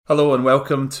Hello and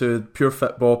welcome to Pure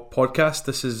Football Podcast.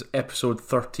 This is episode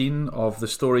 13 of the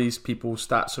stories, people,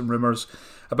 stats and rumours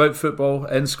about football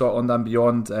in Scotland and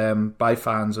beyond by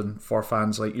fans and for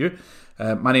fans like you.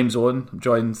 My name's Owen. I'm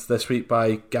joined this week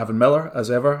by Gavin Miller, as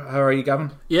ever. How are you,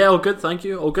 Gavin? Yeah, all good, thank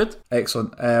you. All good.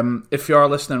 Excellent. If you are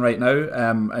listening right now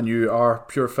and you are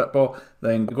Pure Football,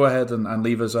 then go ahead and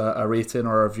leave us a rating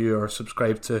or a review or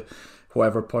subscribe to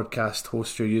whatever podcast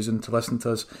host you're using to listen to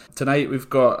us. Tonight we've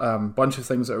got a bunch of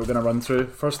things that we're going to run through.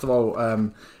 First of all,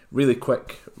 really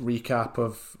quick recap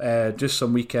of just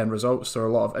some weekend results. There are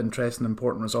a lot of interesting,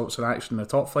 important results in action in the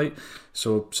top flight.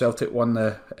 So Celtic won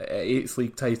the 8th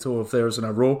league title of theirs in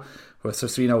a row with a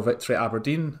 3-0 victory at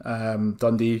Aberdeen.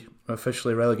 Dundee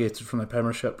officially relegated from the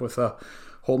Premiership with a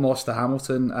home loss to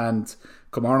Hamilton, and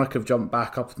Kilmarnock have jumped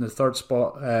back up in the third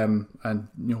spot and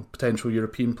potential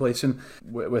European placing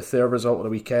with their result of the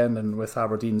weekend and with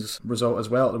Aberdeen's result as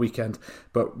well at the weekend.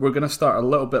 But we're going to start a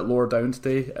little bit lower down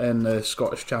today in the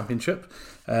Scottish Championship,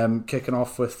 kicking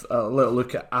off with a little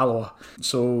look at Alloa.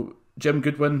 So Jim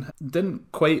Goodwin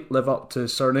didn't quite live up to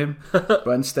his surname, but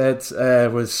instead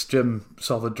was Jim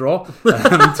Solid Draw.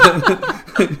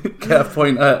 Get a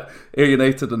point at Ayr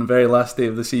United on the very last day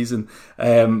of the season,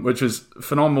 which was a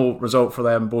phenomenal result for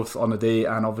them both on the day,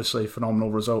 and obviously a phenomenal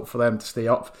result for them to stay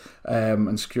up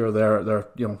and secure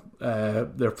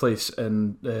their place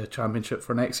in the Championship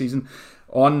for next season.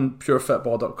 On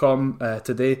purefootball.com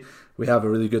today we have a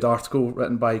really good article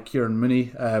written by Kieran Mooney,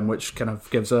 which kind of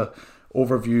gives a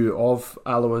overview of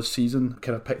Alloa's season,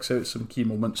 kind of picks out some key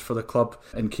moments for the club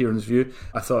in Kieran's view.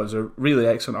 I thought it was a really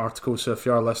excellent article, so if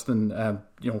you are listening,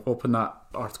 open that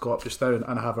article up just now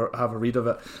and have a read of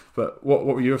it. But what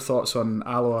were your thoughts on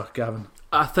Alloa, Gavin?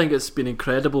 I think it's been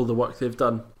incredible, the work they've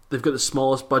done. They've got the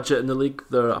smallest budget in the league,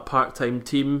 they're a part-time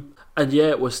team, and yeah,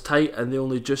 it was tight and they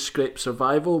only just scraped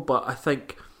survival, but I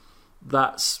think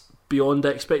that's beyond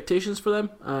expectations for them.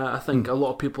 I think a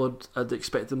lot of people had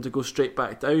expected them to go straight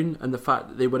back down, and the fact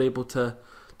that they were able to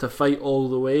fight all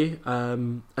the way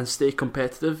and stay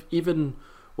competitive even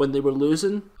when they were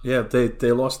losing. Yeah,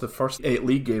 they lost the first 8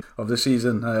 league game of the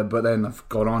season, but then have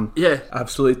gone on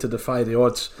absolutely to defy the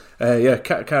odds.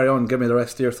 Carry on, give me the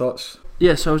rest of your thoughts.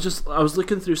 Yeah, so I was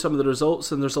looking through some of the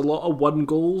results, and there's a lot of 1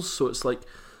 goals, so it's like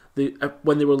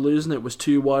when they were losing, it was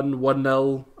 2-1,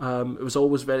 1-0. It was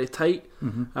always very tight.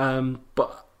 Mm-hmm.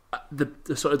 But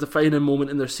the sort of defining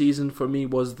moment in their season for me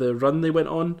was the run they went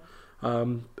on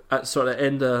at sort of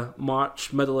end of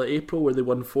March, middle of April, where they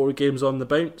won 4 games on the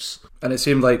bounce. And it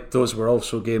seemed like those were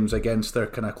also games against their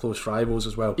kind of close rivals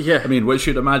as well. Yeah. I mean, which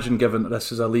you'd imagine, given that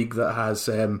this is a league that has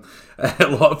a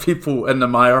lot of people in the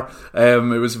mire. It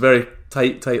was a very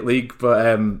tight league,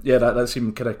 but that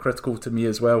seemed kind of critical to me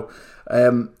as well.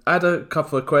 I had a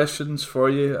couple of questions for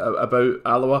you about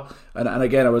Alloa, and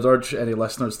again I would urge any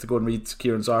listeners to go and read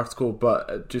Kieran's article,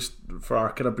 but just for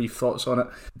our kind of brief thoughts on it,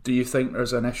 do you think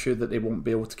there's an issue that they won't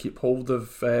be able to keep hold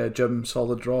of Jim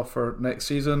Solid Draw for next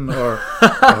season, or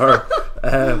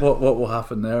what will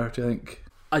happen there, do you think?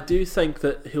 I do think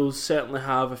that he'll certainly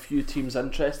have a few teams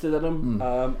interested in him.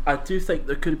 I do think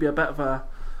there could be a bit of a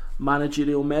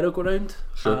managerial merry-go-round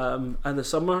in the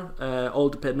summer, all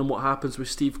depending on what happens with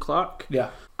Steve Clarke.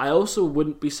 Yeah. I also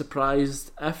wouldn't be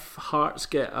surprised if Hearts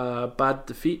get a bad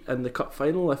defeat in the cup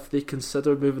final, if they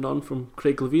consider moving on from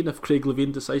Craig Levein, if Craig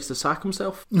Levein decides to sack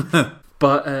himself.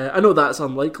 But I know that's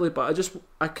unlikely, but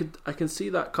I can see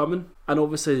that coming. And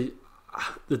obviously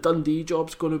the Dundee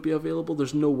job's going to be available.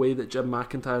 There's no way that Jim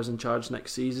McIntyre's in charge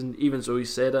next season, even though he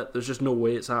said it. There's just no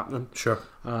way it's happening. Sure.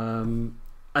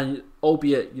 And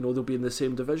albeit, they'll be in the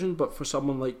same division, but for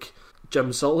someone like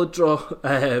Jim Solid Draw,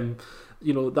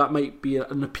 that might be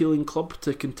an appealing club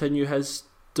to continue his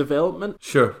development.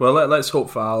 Sure. Well, let's hope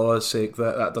for Alloa's sake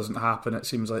that doesn't happen. It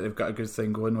seems like they've got a good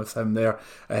thing going with him there.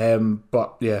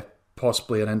 But yeah,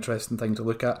 possibly an interesting thing to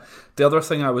look at. The other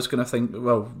thing I was going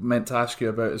to meant to ask you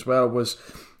about as well was,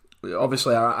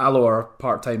 obviously Alloa are a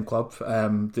part-time club,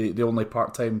 the only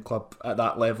part-time club at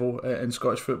that level in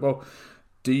Scottish football.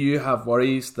 Do you have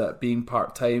worries that being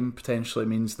part-time potentially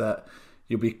means that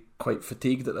you'll be quite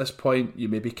fatigued at this point? You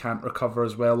maybe can't recover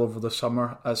as well over the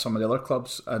summer as some of the other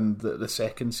clubs, and the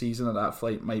second season of that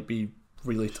flight might be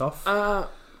really tough? And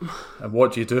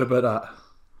what do you do about that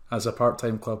as a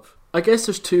part-time club? I guess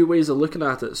there's 2 ways of looking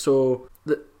at it. So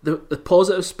the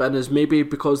positive spin is maybe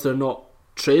because they're not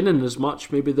training as much,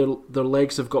 maybe their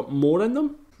legs have got more in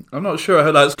them. I'm not sure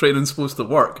how that's training supposed to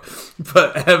work,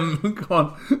 but go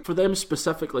on. For them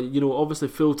specifically, obviously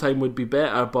full time would be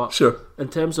better, but sure. In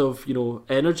terms of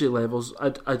energy levels,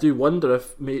 I do wonder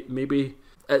if maybe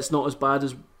it's not as bad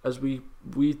as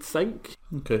we think.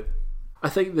 Okay. I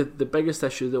think that the biggest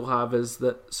issue they'll have is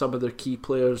that some of their key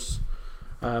players,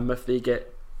 if they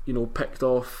get picked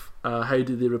off, how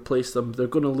do they replace them? They're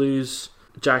going to lose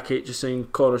Jack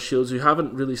Aitchison, Connor Shields, who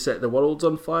haven't really set the world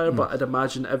on fire, but I'd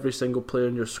imagine every single player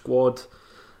in your squad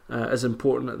is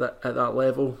important at that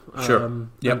level. Sure. And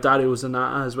Dario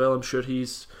Zanata as well. I'm sure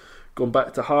he's going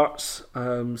back to Hearts.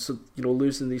 So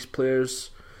losing these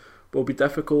players will be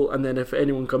difficult. And then if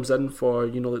anyone comes in for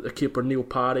like the keeper Neil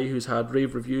Parry, who's had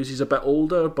rave reviews, he's a bit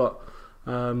older, but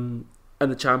in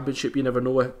the Championship you never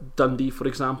know. Dundee, for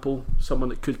example, someone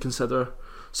that could consider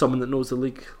someone that knows the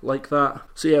league like that.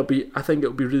 So yeah, I think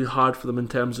it'll be really hard for them in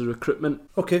terms of recruitment.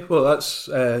 Okay, well that's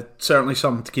certainly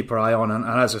something to keep our eye on, and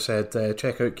as I said,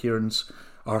 check out Kieran's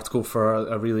article for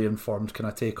a really informed kind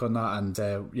of take on that,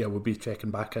 and we'll be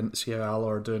checking back in to see how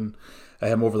Alloa are doing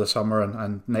over the summer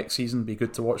and next season. Be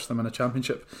good to watch them in a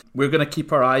Championship. We're going to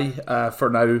keep our eye for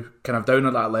now kind of down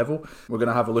at that level. We're going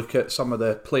to have a look at some of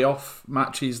the playoff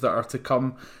matches that are to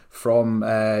come from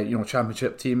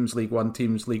Championship teams, League 1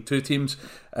 teams, League 2 teams.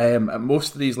 At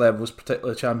most of these levels,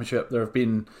 particularly Championship, there have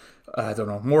been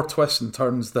more twists and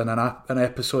turns than an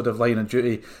episode of Line of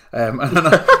Duty. And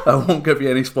I won't give you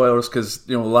any spoilers because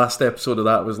the last episode of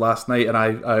that was last night,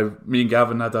 and me and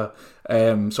Gavin had a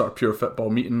sort of pure football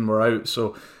meeting. We're out,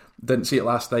 so didn't see it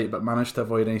last night, but managed to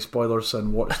avoid any spoilers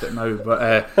and watched it now.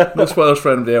 But no spoilers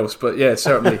for anybody else. But yeah,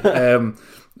 certainly.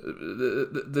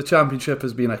 The Championship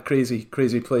has been a crazy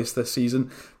place this season,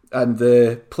 and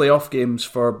the playoff games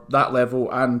for that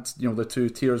level and the two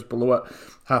tiers below it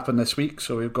happen this week.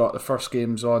 So we've got the first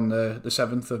games on the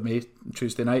 7th of May,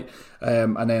 Tuesday night,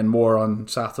 and then more on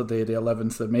Saturday the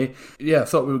 11th of May. I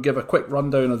thought we would give a quick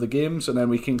rundown of the games, and then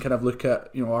we can kind of look at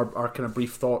our kind of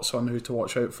brief thoughts on who to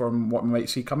watch out for and what we might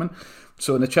see coming.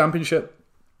 So in the Championship,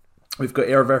 we've got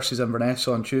Ayr versus Inverness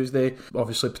on Tuesday,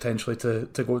 obviously potentially to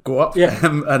go up. Yeah.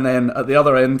 And then at the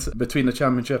other end, between the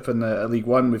Championship and the League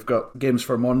 1, we've got games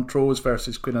for Montrose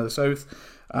versus Queen of the South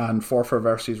and Forfar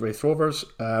versus Wraith Rovers.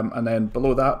 And then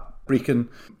below that, Brecon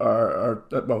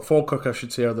Falkirk, I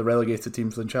should say, are the relegated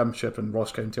team for the Championship, and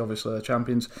Ross County obviously are the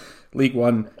champions. League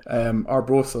 1,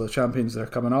 Arbroath are the champions, they're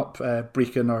coming up.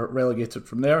 Brecon are relegated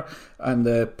from there, and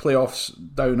the playoffs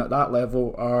down at that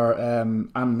level are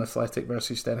Annan Athletic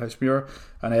versus Stenhouse Muir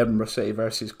and Edinburgh City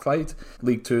versus Clyde.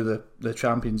 League 2, the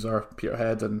champions are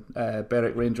Peterhead and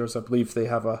Berwick Rangers. I believe they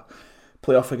have a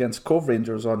playoff against Cove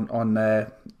Rangers on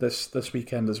this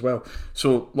weekend as well.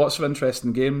 So lots of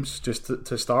interesting games just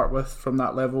to start with from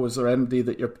that level. Is there anybody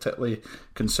that you're particularly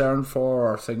concerned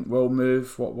for or think will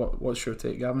move? What's your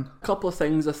take, Gavin? A couple of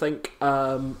things, I think.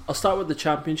 I'll start with the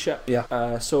Championship.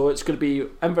 Yeah. So it's going to be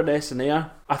Inverness and Ayr.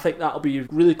 I think that'll be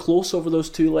really close over those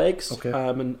two legs. Okay.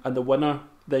 And the winner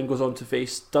then goes on to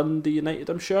face Dundee United,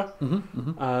 I'm sure.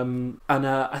 And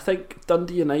I think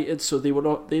Dundee United, so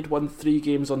they'd won 3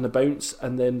 games on the bounce,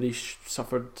 and then they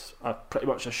suffered pretty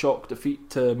much a shock defeat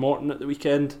to Morton at the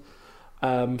weekend.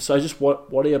 So I just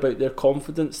worry about their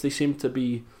confidence. They seem to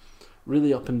be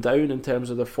really up and down in terms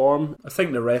of their form. I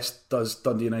think the rest does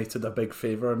Dundee United a big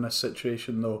favour in this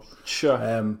situation, though. Sure.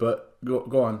 But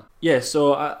go on. Yeah,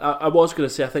 so I was going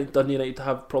to say I think Dundee United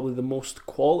have probably the most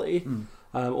quality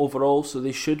overall, so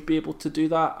they should be able to do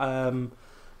that.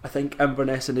 I think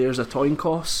Inverness and Ayr is a toying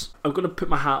cost. I'm going to put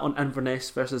my hat on Inverness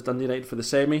versus Dundee United for the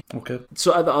semi. Okay.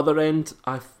 So at the other end,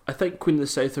 I think Queen of the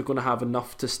South are going to have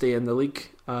enough to stay in the league.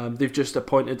 They've just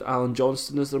appointed Alan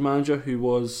Johnston as their manager, who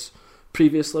was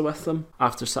previously with them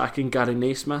after sacking Gary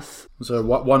Naismith. So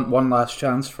one last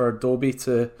chance for Dobie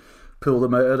to pull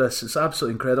them out of this. It's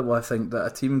absolutely incredible, I think, that a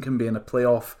team can be in a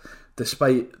playoff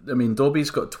despite, Dobie's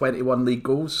got 21 league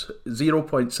goals,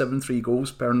 0.73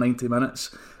 goals per 90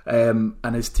 minutes, and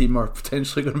his team are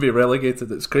potentially going to be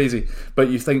relegated. It's crazy. But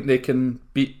you think they can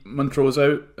beat Montrose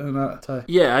out in that tie?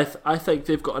 Yeah, I think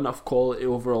they've got enough quality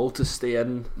overall to stay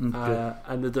in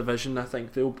the division. I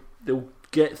think they'll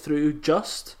get through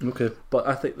just. Okay. But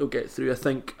I think they'll get through. I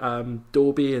think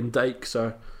Dobie and Dykes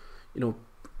are,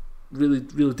 really,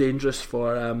 really dangerous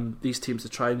for these teams to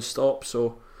try and stop.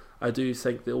 So I do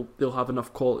think they'll have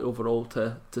enough quality overall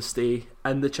to stay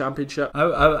in the Championship.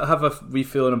 I have a wee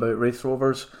feeling about Wraith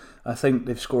Rovers. I think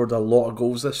they've scored a lot of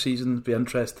goals this season. Be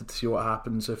interested to see what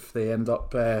happens if they end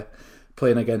up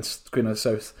playing against Queen of the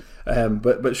South.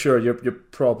 But sure, you're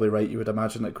probably right. You would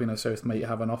imagine that Queen of the South might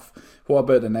have enough. What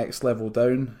about the next level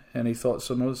down? Any thoughts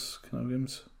on those kind of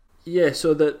games? Yeah,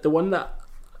 so the one that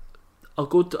I'll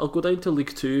go down to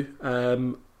League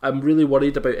 2. I'm really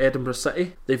worried about Edinburgh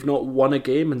City. They've not won a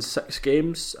game in 6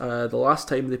 games. The last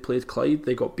time they played Clyde,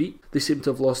 they got beat. They seem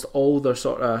to have lost all their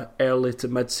sort of early to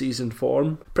mid-season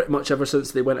form. Pretty much ever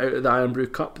since they went out of the Iron Brew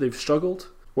Cup, they've struggled.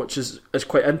 which is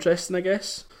quite interesting, I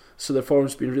guess. So their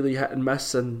form's been really hit and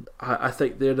miss, and I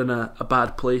think they're in a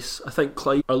bad place. I think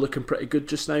Clyde are looking pretty good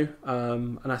just now,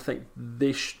 and I think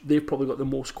they've probably got the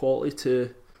most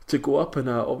quality to go up. And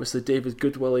obviously David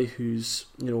Goodwillie, who's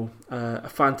a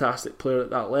fantastic player at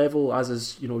that level, as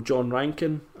is John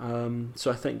Rankin.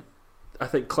 So I think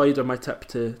Clyde are my tip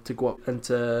to go up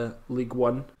into League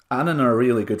One. Annan are a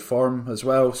really good form as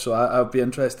well, so I'll be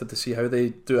interested to see how they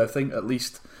do. I think at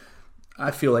least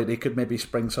I feel like they could maybe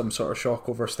spring some sort of shock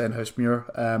over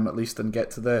Stenhousemuir, at least, and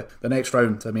get to the next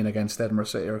round. I mean, against Edinburgh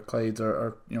City or Clyde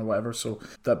or whatever. So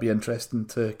that'd be interesting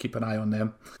to keep an eye on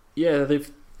them. Yeah,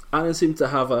 Annan seem to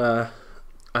have an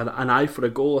eye for a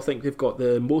goal. I think they've got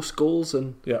the most goals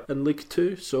in League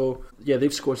Two. So yeah,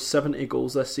 they've scored 70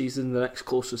 goals this season. The next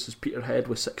closest is Peterhead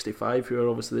with 65, who are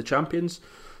obviously the champions.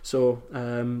 So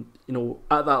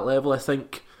at that level, I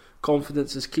think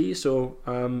confidence is key. So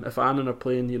if Annan are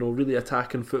playing really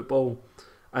attacking football,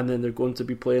 and then they're going to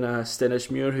be playing a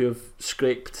Stenhousemuir who have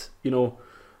scraped into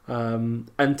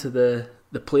the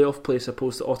playoff place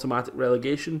opposed to automatic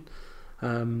relegation,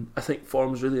 I think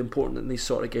form is really important in these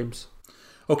sort of games.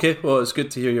 Okay, well, it's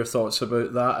good to hear your thoughts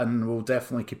about that, and we'll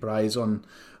definitely keep our eyes on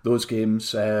those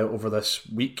games over this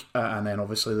week, and then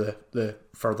obviously the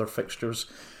further fixtures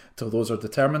till those are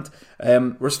determined.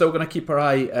 We're still going to keep our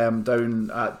eye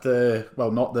down at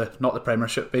not the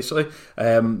Premiership, basically.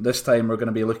 This time we're going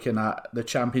to be looking at the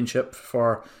Championship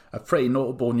for a pretty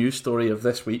notable news story of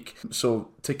this week.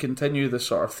 So to continue the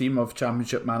sort of theme of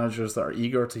Championship managers that are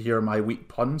eager to hear my weak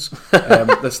puns,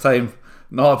 this time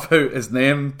not about his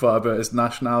name but about his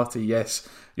nationality. Yes,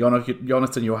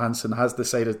 Jonathan Johansson has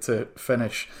decided to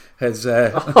finish his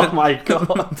oh my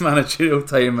God. managerial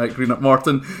time at Greenock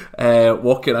Morton,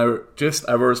 walking out just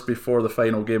hours before the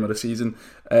final game of the season.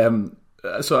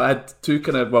 So I had two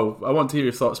I want to hear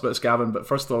your thoughts about this, Gavin, but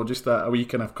first of all, just a wee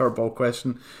kind of curveball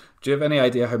question. Do you have any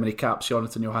idea how many caps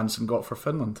Jonathan Johansson got for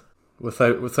Finland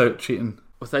without cheating?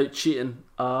 Without cheating?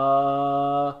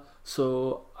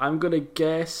 So I'm going to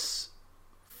guess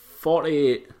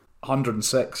 48.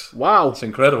 106. Wow. It's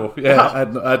incredible. Yeah,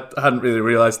 wow. I hadn't really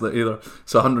realised that either.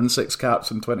 So 106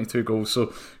 caps and 22 goals.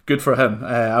 So good for him.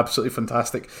 Absolutely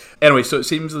fantastic. Anyway, so it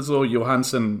seems as though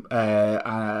Johansson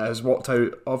has walked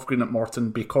out of Greenock Morton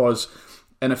because,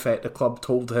 in effect, the club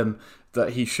told him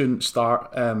that he shouldn't start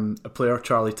a player,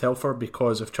 Charlie Telford,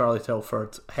 because if Charlie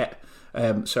Telford hit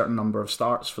a certain number of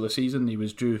starts for the season, he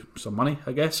was due some money,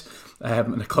 I guess,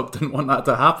 and the club didn't want that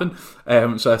to happen.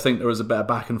 So I think there was a bit of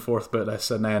back and forth about this,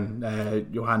 and then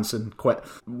Johansson quit.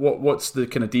 What's the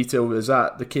kind of detail? Is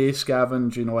that the case, Gavin?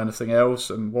 Do you know anything else,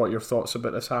 and what are your thoughts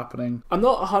about this happening? I'm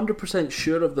not 100%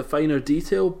 sure of the finer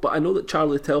detail, but I know that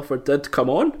Charlie Telford did come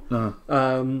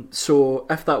on. So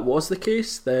if that was the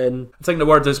case, then I think the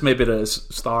word is maybe that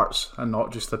it's starts and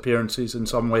not just appearances in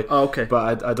some way. Oh, okay.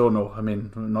 But I don't know. I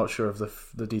mean, I'm not sure of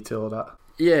the detail of that.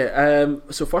 Yeah,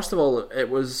 so first of all, it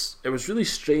was really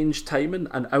strange timing,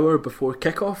 an hour before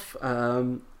kickoff.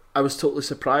 I was totally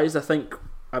surprised. I think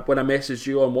when I messaged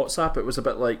you on WhatsApp, it was a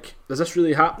bit like, is this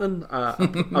really happening?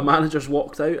 A manager's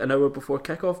walked out an hour before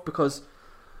kickoff, because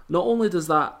not only is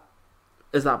that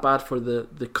bad for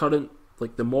the current,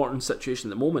 like the Morton situation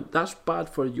at the moment, that's bad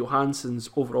for Johansson's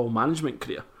overall management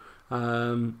career.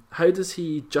 How does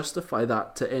he justify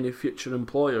that to any future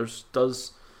employers?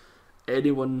 Does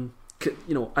anyone,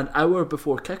 an hour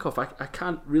before kickoff, I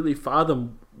can't really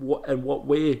fathom in what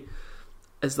way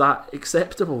is that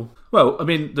acceptable. Well, I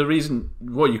mean, the reason,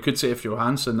 what you could say if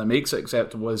Johansson that makes it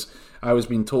acceptable is, I was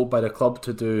being told by the club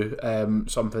to do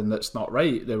something that's not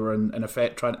right. They were in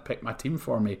effect trying to pick my team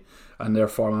for me, and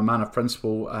therefore I'm a man of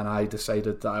principle, and I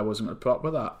decided that I wasn't going to put up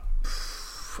with that.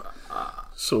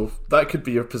 So that could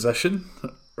be your position,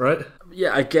 right?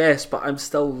 Yeah, I guess, but I'm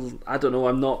still, I don't know,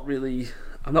 I'm not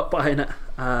buying it.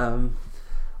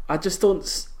 I just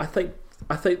don't. I think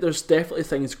there's definitely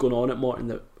things going on at Morton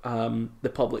that the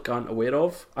public aren't aware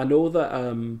of. I know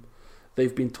that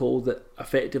they've been told that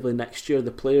effectively next year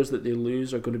the players that they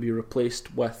lose are going to be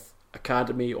replaced with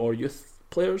academy or youth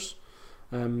players.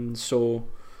 So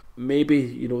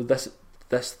maybe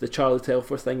the Charlie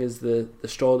Telford thing is the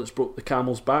straw that's broke the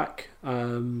camel's back.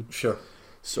 Sure.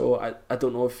 So I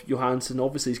don't know if Johansson,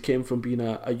 obviously he's came from being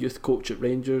a youth coach at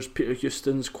Rangers. Peter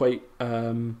Houston's quite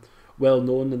well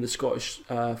known in the Scottish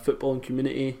footballing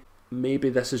community. Maybe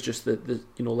this is just the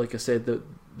like I said,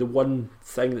 the one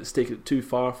thing that's taken it too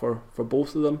far for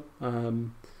both of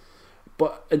them.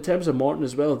 But in terms of Morton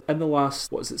as well, in the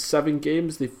last 7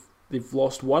 games they've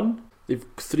lost 1. They've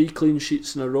 3 clean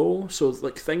sheets in a row. So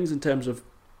like things in terms of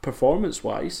performance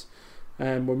wise,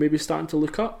 we're maybe starting to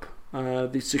look up.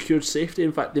 They secured safety.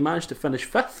 In fact, they managed to finish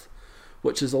 5th,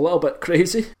 which is a little bit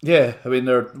crazy. Yeah, I mean,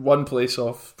 they're one place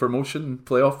off promotion,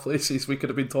 playoff places. We could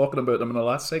have been talking about them in the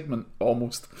last segment,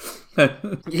 almost.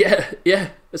 Yeah,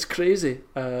 it's crazy.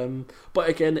 But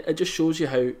again, it just shows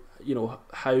you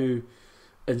how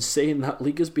insane that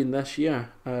league has been this year.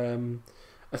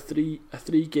 A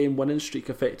three game winning streak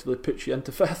effectively puts you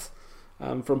into fifth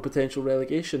from potential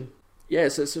relegation. Yeah,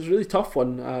 it's a really tough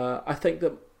one. I think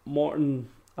that Morton,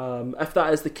 if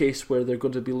that is the case where they're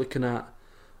going to be looking at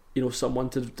someone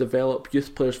to develop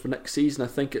youth players for next season, I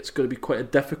think it's going to be quite a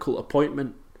difficult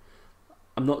appointment.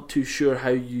 I'm not too sure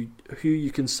who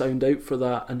you can sound out for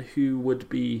that and who would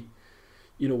be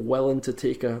willing to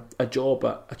take a job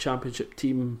at a championship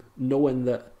team knowing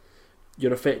that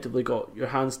you're effectively got your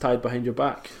hands tied behind your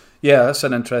back. Yeah, that's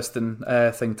an interesting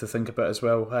thing to think about as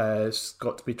well. It's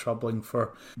got to be troubling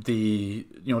for the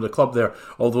club there.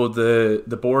 Although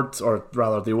the board, or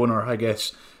rather the owner, I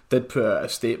guess, did put out a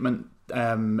statement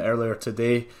earlier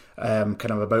today,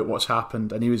 kind of about what's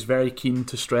happened, and he was very keen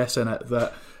to stress in it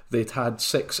that they'd had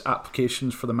 6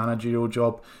 applications for the managerial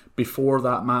job before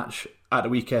that match at the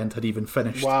weekend had even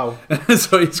finished. Wow!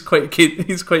 So he's quite keen.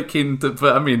 He's quite keen to.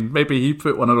 But I mean, maybe he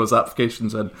put one of those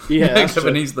applications in. Yeah,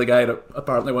 given he's the guy that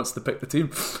apparently wants to pick the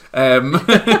team.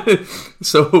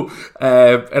 So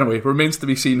anyway, remains to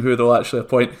be seen who they'll actually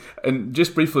appoint. And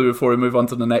just briefly before we move on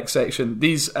to the next section,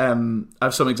 these I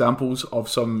have some examples of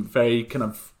some very kind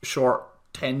of short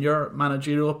tenure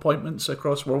managerial appointments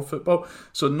across world football.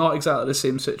 So not exactly the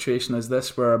same situation as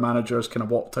this, where a manager has kind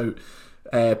of walked out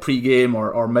pre-game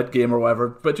or mid-game or whatever,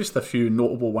 but just a few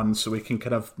notable ones so we can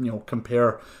kind of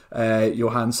compare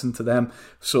Johansson to them.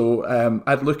 So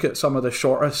I'd look at some of the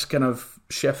shortest kind of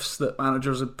shifts that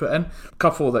managers had put in. A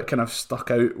couple that kind of stuck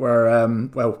out were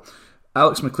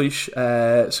Alex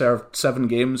McLeish served 7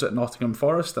 games at Nottingham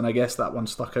Forest, and I guess that one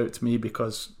stuck out to me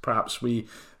because perhaps we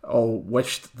all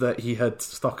wished that he had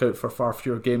stuck out for far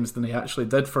fewer games than he actually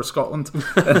did for Scotland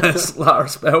in his latter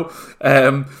spell.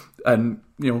 And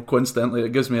coincidentally,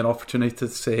 it gives me an opportunity to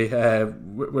say,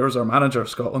 where's our manager,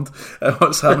 Scotland?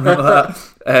 What's happening with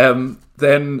that?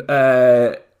 Then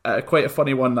quite a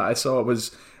funny one that I saw was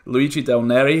Luigi Del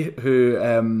Neri,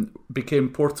 who became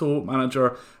Porto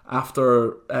manager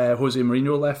after Jose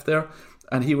Mourinho left there,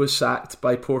 and he was sacked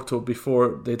by Porto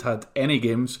before they'd had any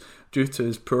games due to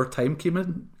his poor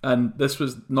timekeeping. And this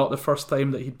was not the first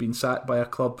time that he'd been sacked by a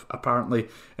club, apparently,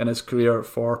 in his career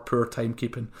for poor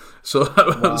timekeeping. So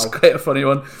that was quite a funny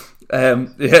one. Yeah,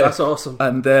 that's awesome.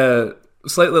 And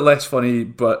slightly less funny,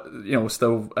 but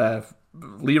still,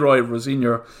 Leroy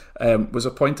Rosignor was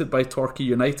appointed by Torquay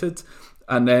United.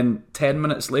 And then 10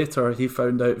 minutes later, he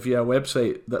found out via a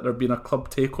website that there'd been a club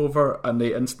takeover and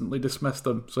they instantly dismissed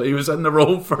him. So he was in the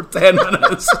role for 10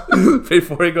 minutes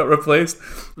before he got replaced.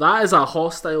 That is a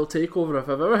hostile takeover if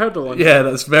I've ever heard of one. Yeah,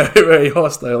 that's very, very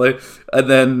hostile. And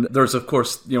then there's, of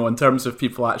course, in terms of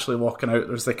people actually walking out,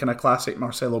 there's the kind of classic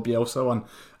Marcelo Bielsa one.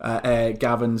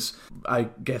 Gavin's, I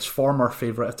guess, former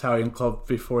favourite Italian club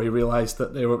before he realised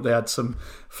that they had some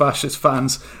fascist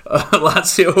fans,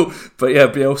 Lazio. But yeah,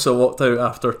 Bielsa walked out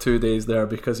after 2 days there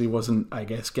because he wasn't, I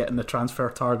guess, getting the transfer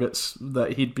targets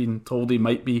that he'd been told he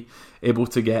might be able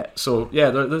to get. So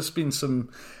yeah, there's been some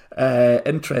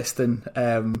interesting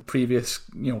previous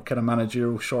kind of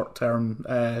managerial short-term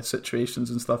situations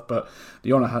and stuff, but the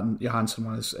Johansson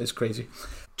one is crazy.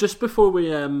 Just before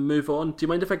we move on, do you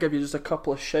mind if I give you just a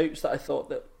couple of shouts that I thought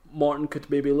that Morton could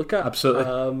maybe look at?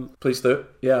 Absolutely. Please do.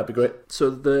 Yeah, that'd be great. So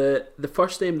the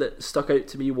first name that stuck out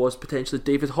to me was potentially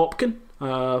David Hopkin,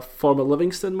 former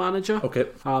Livingston manager. Okay.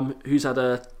 Who's had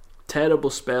a terrible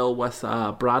spell with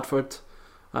Bradford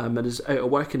and is out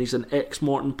of work, and he's an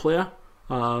ex-Morton player.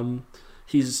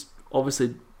 He's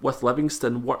obviously with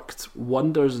Livingston worked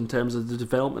wonders in terms of the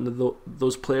development of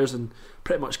those players and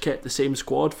pretty much kept the same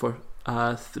squad for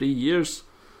 3 years.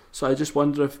 So I just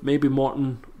wonder if maybe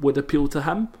Morton would appeal to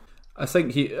him. I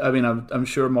think I'm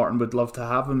sure Morton would love to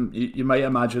have him. You might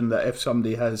imagine that if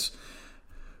somebody has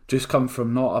just come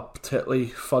from not a particularly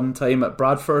fun time at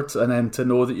Bradford and then to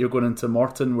know that you're going into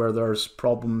Morton where there's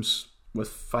problems with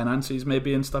finances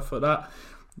maybe and stuff like that,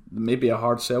 maybe a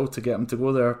hard sell to get him to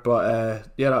go there. But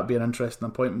yeah, that'd be an interesting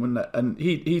appointment, wouldn't it? And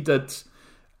he did.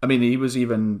 I mean, he was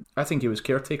even, I think he was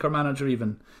caretaker manager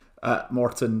even at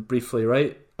Morton briefly,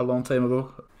 right? A long time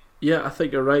ago. Yeah, I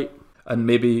think you're right. And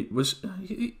maybe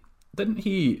didn't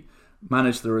he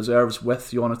manage the reserves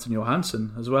with Jonathan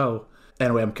Johansson as well?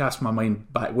 Anyway, I'm casting my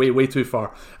mind back way too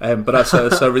far. But that's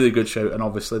a really good shout, and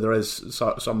obviously there is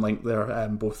some link there,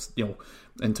 both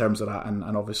in terms of that, and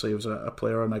obviously he was a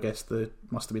player, and I guess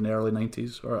must have been the early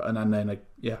 90s, and then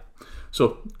yeah.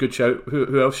 So good shout.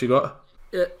 Who else you got?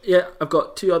 Yeah, I've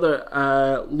got two other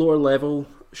lower level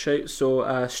shouts.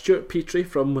 So Stuart Petrie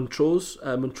from Montrose.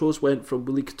 Montrose went from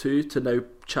League 2 to now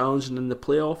challenging in the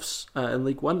playoffs in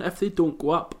League 1. If they don't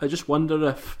go up, I just wonder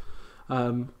if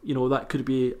that could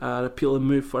be an appealing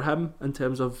move for him in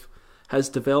terms of his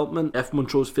development. If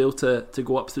Montrose fail to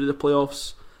go up through the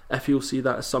playoffs, if he'll see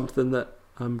that as something that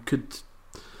could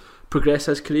progress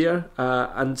his career.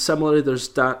 And similarly, there's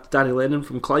Danny Lennon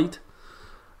from Clyde,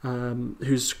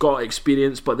 who's got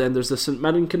experience, but then there's the St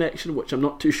Mirren connection, which I'm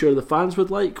not too sure the fans would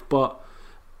like. But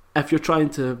if you're trying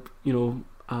to,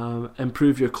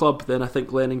 improve your club, then I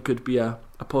think Lennon could be a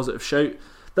positive shout.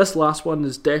 This last one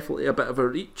is definitely a bit of a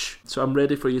reach, so I'm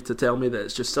ready for you to tell me that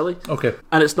it's just silly. Okay.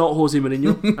 And it's not Jose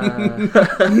Mourinho.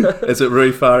 Is it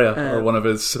Rui Faria or one of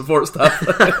his support staff?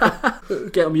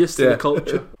 Get him used to the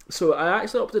culture. So I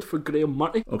actually opted for Graham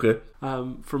Murray. Okay.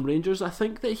 From Rangers. I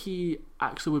think that he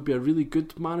actually would be a really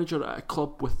good manager at a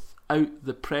club without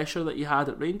the pressure that he had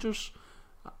at Rangers.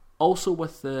 Also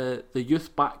with the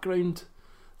youth background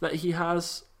that he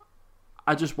has,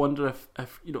 I just wonder if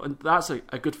and that's a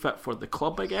good fit for the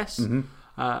club, I guess. Mm-hmm.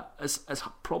 It's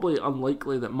probably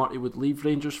unlikely that Murray would leave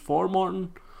Rangers for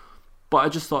Morton, but I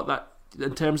just thought that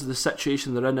in terms of the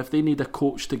situation they're in, if they need a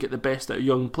coach to get the best out of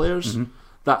young players,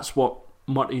 that's what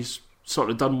Murray's sort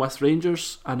of done with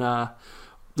Rangers. And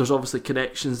there's obviously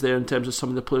connections there in terms of some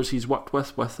of the players he's worked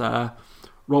with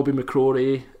Robbie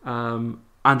McCrory,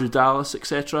 Andrew Dallas,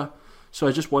 etc. So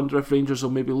I just wonder if Rangers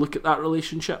will maybe look at that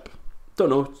relationship. Don't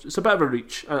know, it's a bit of a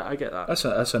reach. I get that.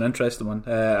 That's an interesting one.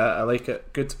 I like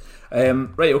it. Good.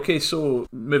 Right, okay, so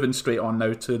moving straight on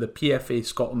now to the PFA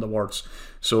Scotland Awards.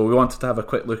 So we wanted to have a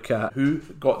quick look at who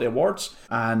got the awards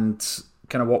and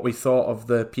kind of what we thought of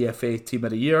the PFA Team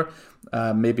of the Year,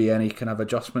 maybe any kind of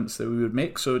adjustments that we would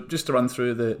make. So just to run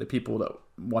through the people that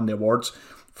won the awards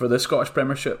for the Scottish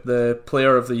Premiership, the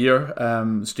Player of the Year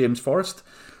is James Forrest.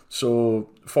 So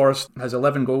Forrest has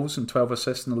 11 goals and 12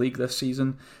 assists in the league this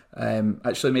season.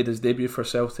 Actually made his debut for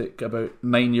Celtic about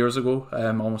 9 years ago,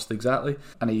 almost exactly.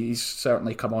 And he's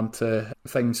certainly come on to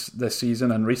things this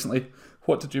season and recently.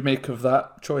 What did you make of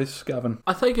that choice, Gavin?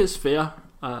 I think it's fair.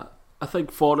 I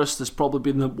think Forrest has probably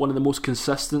been one of the most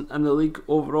consistent in the league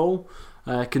overall.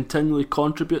 Continually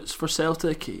contributes for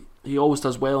Celtic. He always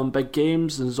does well in big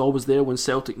games and is always there when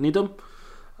Celtic need him.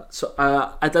 So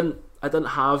I didn't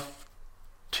have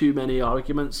too many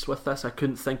arguments with this. I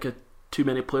couldn't think of too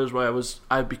many players where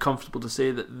I'd be comfortable to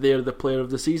say that they're the player of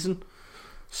the season.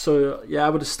 So yeah, I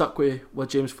would have stuck with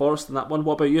James Forrest in that one.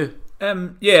 What about you?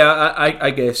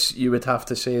 I guess you would have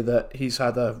to say that he's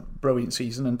had a brilliant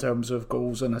season in terms of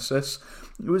goals and assists.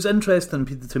 It was interesting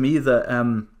to me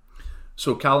that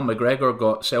so Callum McGregor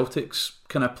got Celtic's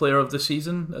kind of player of the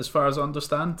season, as far as I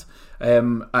understand.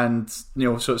 And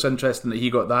so it's interesting that he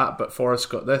got that, but Forrest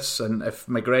got this. And if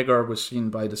McGregor was seen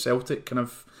by the Celtic kind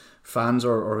of fans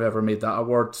or whoever made that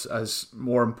award as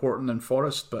more important than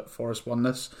Forrest, but Forrest won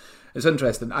this, it's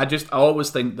interesting. I always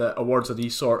think that awards of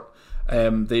these sort,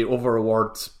 they over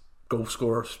award goal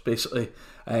scorers, basically.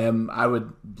 I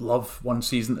would love one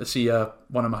season to see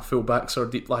one of my fullbacks or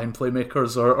deep line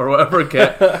playmakers or whatever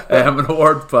get an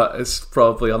award, but it's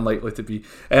probably unlikely to be.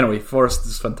 Anyway, Forrest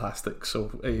is fantastic,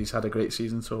 so he's had a great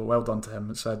season, so well done to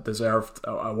him. It's a deserved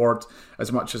award,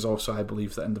 as much as also I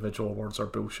believe that individual awards are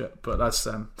bullshit, but that's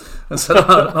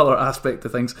another aspect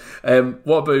of things.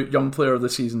 What about Young Player of the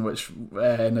Season, which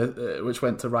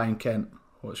went to Ryan Kent?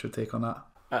 What's your take on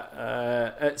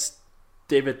that? It's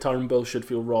David Turnbull should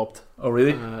feel robbed. Oh,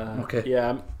 really? Okay.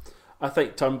 Yeah, I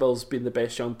think Turnbull's been the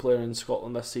best young player in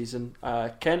Scotland this season.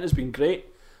 Kent has been great,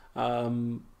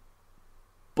 but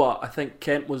I think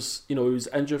Kent was, he was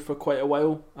injured for quite a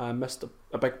while. Missed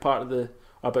a big part of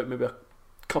about maybe a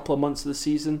couple of months of the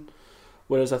season.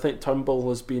 Whereas I think Turnbull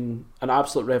has been an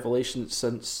absolute revelation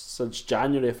since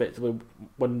January, effectively,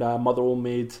 when Motherwell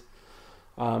made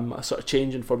a sort of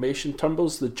change in formation.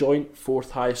 Turnbull's the joint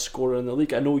fourth highest scorer in the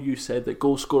league. I know you said that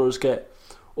goal scorers get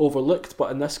overlooked, but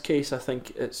in this case I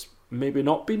think it's maybe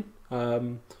not been.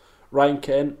 Ryan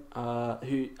Kent,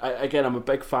 who I'm a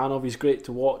big fan of, he's great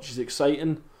to watch, he's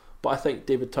exciting, but I think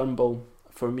David Turnbull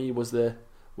for me was the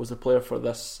player for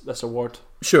this award.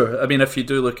 Sure, I mean, if you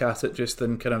do look at it just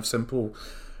in kind of simple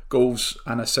goals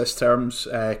and assist terms,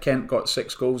 Kent got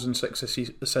 6 goals and 6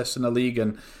 assists in the league,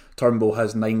 and Turnbull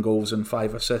has 9 goals and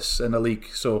 5 assists in the league.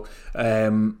 So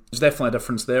there's definitely a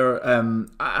difference there.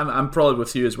 I'm probably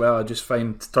with you as well. I just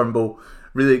find Turnbull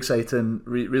really exciting,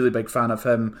 really big fan of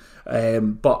him.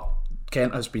 But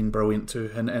Kent has been brilliant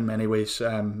too in many ways.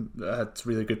 Had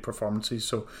really good performances.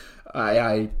 So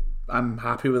I'm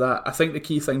happy with that. I think the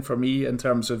key thing for me in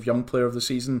terms of Young Player of the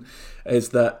Season is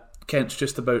that Kent's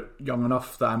just about young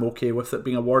enough that I'm okay with it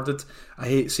being awarded. I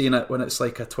hate seeing it when it's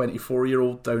like a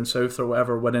 24-year-old down south or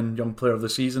whatever winning Young Player of the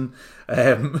Season.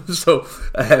 So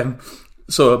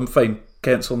I'm fine.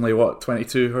 Kent's only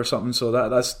 22 or something, so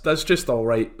that's just all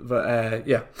right. But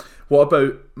yeah, what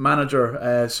about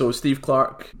manager? So Steve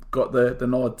Clarke got the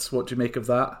nod. What do you make of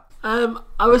that?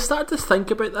 I was starting to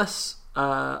think about this.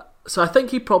 So I think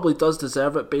he probably does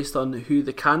deserve it based on who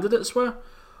the candidates were,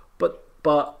 but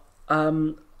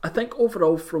I think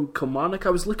overall from Kilmarnock, I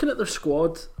was looking at their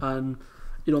squad, and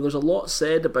there's a lot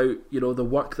said about the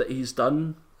work that he's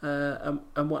done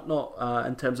and whatnot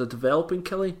in terms of developing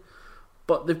Killie,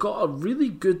 but they've got a really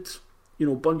good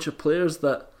bunch of players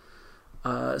that.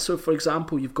 So for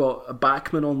example, you've got a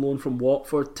backman on loan from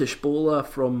Watford, Tishbola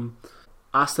from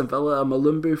Aston Villa,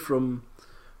 Malumbu from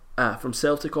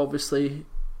Celtic, obviously.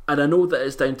 And I know that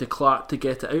it's down to Clarke to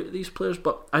get it out of these players,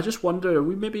 but I just wonder, are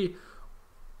we maybe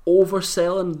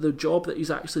overselling the job that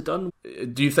he's actually done?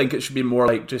 Do you think it should be more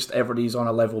like just everybody's on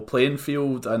a level playing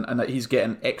field and that he's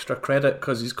getting extra credit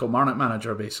because he's Kilmarnock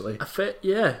manager, basically?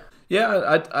 Yeah.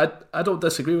 Yeah, I don't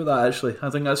disagree with that, actually. I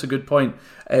think that's a good point.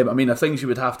 I mean, the things you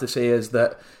would have to say is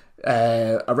that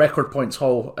a record points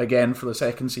haul again for the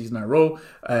second season in a row,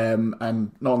 and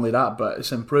not only that, but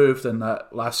it's improved in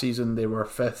that last season they were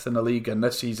 5th in the league, and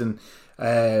this season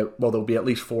they'll be at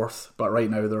least 4th, but right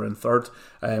now they're in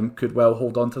 3rd. Could well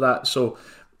hold on to that. So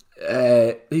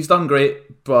he's done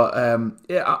great, but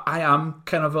I am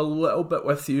kind of a little bit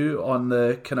with you on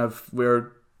the kind of,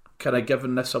 we're kind of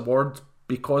giving this award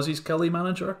because he's Killie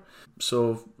manager.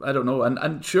 So I don't know,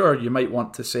 and sure, you might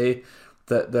want to say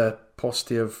that the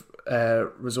paucity of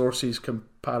resources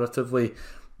comparatively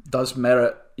does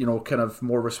merit kind of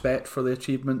more respect for the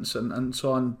achievements and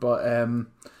so on, but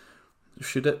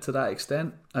should it to that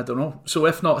extent? I don't know. So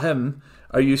if not him,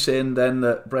 are you saying then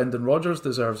that Brendan Rodgers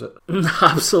deserves it?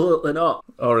 Absolutely not.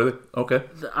 Oh really? Okay.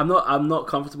 I'm not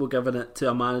comfortable giving it to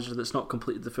a manager that's not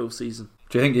completed the full season.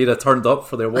 Do you think he'd have turned up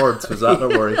for the awards? Was that the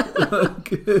worry?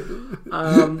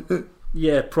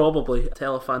 Yeah, probably.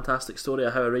 Tell a fantastic story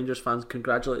of how Rangers fans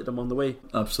congratulated him on the way.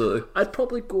 Absolutely. I'd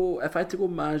probably go, if I had to go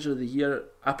manager of the year,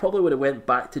 I probably would have went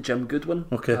back to Jim Goodwin.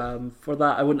 Okay. For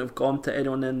that, I wouldn't have gone to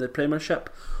anyone in the Premiership.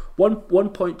 One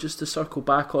point just to circle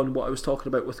back on what I was talking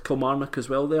about with Kilmarnock as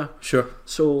well there. Sure.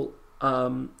 So,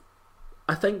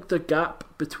 I think the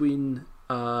gap between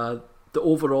the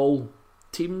overall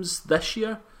teams this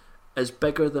year is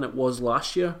bigger than it was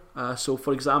last year. So,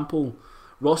 for example,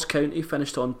 Ross County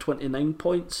finished on 29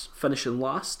 points, finishing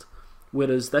last,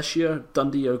 whereas this year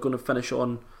Dundee are going to finish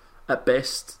on, at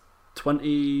best,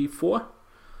 24.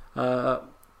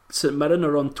 St Mirren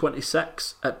are on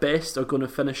 26, at best are going to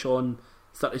finish on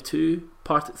 32.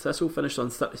 Partick Thistle finished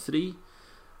on 33.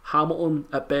 Hamilton,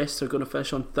 at best, are going to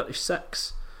finish on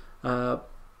 36.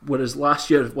 Whereas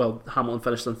last year, Hamilton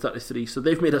finished on 33, so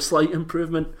they've made a slight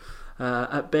improvement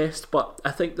at best, but I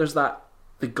think there's that.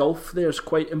 The gulf there is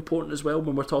quite important as well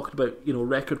when we're talking about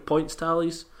record points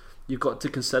tallies. You've got to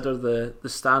consider the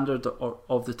standard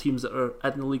of the teams that are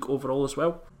in the league overall as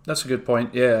well. That's a good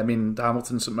point. Yeah, I mean,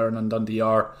 Hamilton, St Mirren and Dundee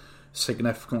are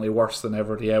significantly worse than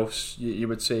everybody else, you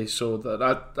would say. So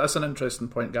that's an interesting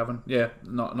point, Gavin. Yeah,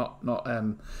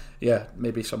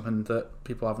 maybe something that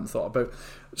people haven't thought about.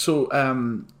 So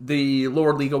the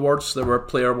lower league awards, there were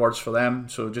player awards for them,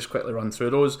 so just quickly run through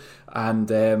those. And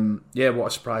what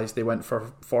a surprise, they went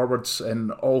for forwards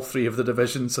in all 3 of the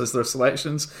divisions as their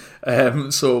selections.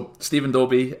 So Stephen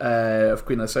Dobie of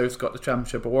Queen of the South got the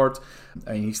Championship Award.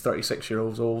 I mean, he's 36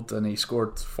 years old and he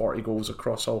scored 40 goals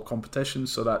across all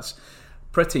competitions, so that's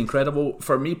pretty incredible.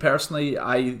 For me personally,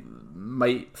 I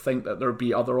might think that there'd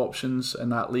be other options in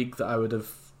that league that I would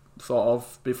have thought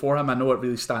of before him. I know it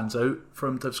really stands out for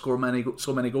him to have scored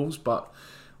so many goals, but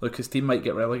look, his team might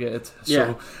get relegated.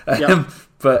 Yeah.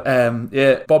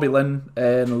 Bobby Lynn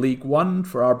in League One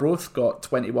for Arbroath got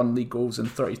 21 league goals in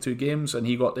 32 games, and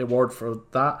he got the award for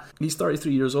that. He's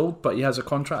 33 years old, but he has a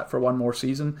contract for one more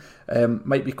season.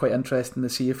 Might be quite interesting to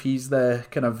see if he's the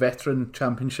kind of veteran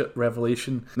Championship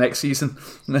revelation next season.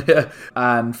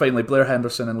 And finally, Blair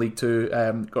Henderson in League Two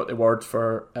got the award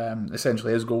for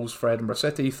essentially his goals for Edinburgh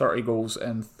City, 30 goals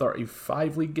in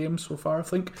 35 league games so far, I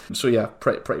think. So yeah,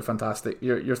 pretty fantastic.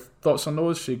 Your thoughts on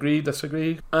those? Do you agree,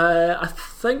 disagree? I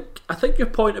think your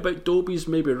point about Dobie's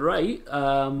maybe right.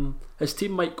 His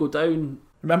team might go down.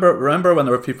 Remember when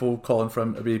there were people calling for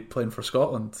him to be playing for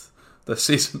Scotland this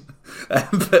season?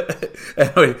 But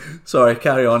anyway, sorry,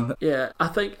 carry on. Yeah, I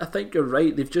think you're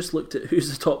right. They've just looked at who's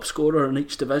the top scorer in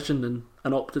each division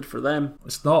and opted for them.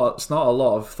 It's not a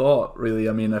lot of thought, really.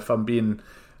 I mean,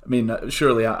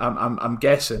 surely I'm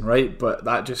guessing, right? But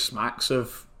that just smacks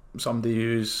of somebody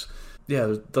who's,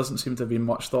 there doesn't seem to be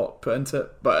much thought put into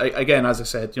it. But again, as I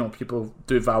said, people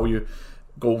do value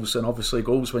goals, and obviously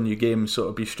goals win you games, so it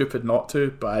would be stupid not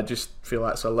to, but I just feel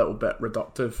that's a little bit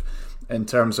reductive in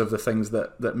terms of the things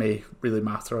that may really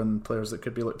matter and players that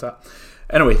could be looked at.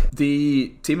 Anyway,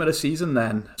 the team of the season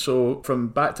then. So from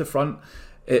back to front,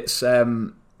 it's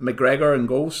McGregor in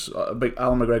goals,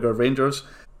 Alan McGregor of Rangers,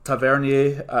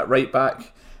 Tavernier at right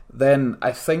back. Then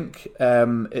I think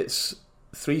it's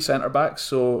 3 centre-backs,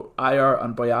 so Ayer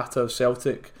and Boyata of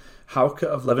Celtic, Halkett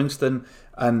of Livingston,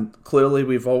 and clearly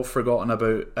we've all forgotten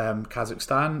about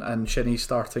Kazakhstan and Shinnie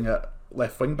starting at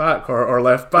left wing back or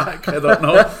left back, I don't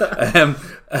know.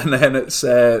 And then it's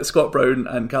Scott Brown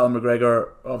and Callum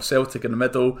McGregor of Celtic in the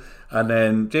middle, and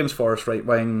then James Forrest right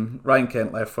wing, Ryan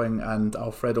Kent left wing, and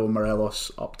Alfredo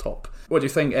Morelos up top. What do you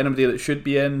think? Anybody that should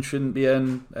be in, shouldn't be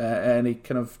in? Any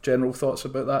kind of general thoughts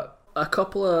about that? A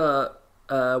couple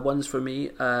of ones for me.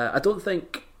 I don't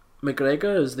think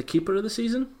McGregor is the keeper of the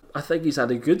season. I think he's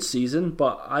had a good season,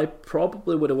 but I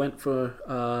probably would have went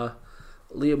for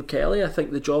Liam Kelly. I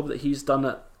think the job that he's done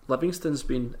at Livingston's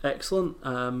been excellent.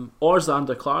 Or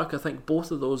Xander Clark. I think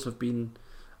both of those have been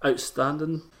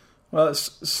outstanding. Well,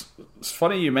 it's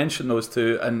funny you mentioned those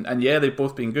two, and yeah, they've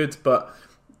both been good, but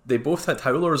they both had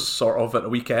howlers sort of at the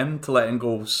weekend to let in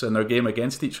goals in their game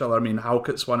against each other. I mean,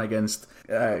 Halkett's one against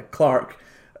Clark.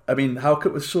 I mean,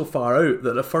 Halkett was so far out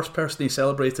that the first person he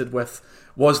celebrated with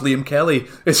was Liam Kelly,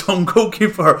 his own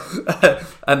goalkeeper.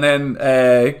 And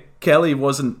then Kelly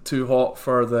wasn't too hot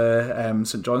for the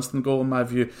St Johnstone goal in my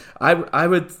view.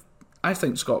 I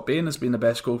think Scott Bain has been the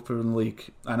best goalkeeper in the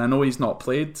league, and I know he's not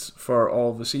played for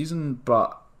all the season,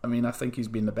 but I mean, I think he's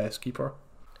been the best keeper.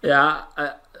 Yeah,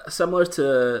 similar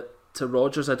to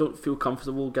Rodgers, I don't feel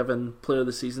comfortable giving player of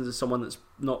the season to someone that's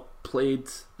not played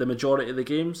the majority of the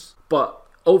games. But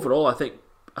overall, I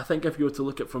think if you were to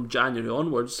look at from January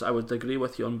onwards, I would agree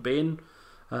with you on Bain.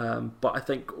 But I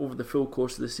think over the full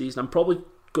course of the season, I'm probably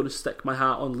going to stick my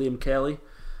hat on Liam Kelly.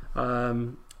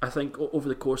 I think over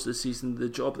the course of the season, the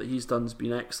job that he's done has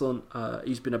been excellent.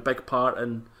 He's been a big part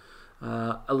in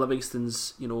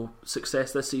Livingston's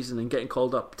success this season, and getting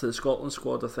called up to the Scotland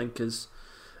squad I think is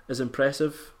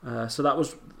impressive. So that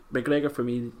was McGregor for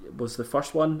me, was the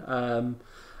first one.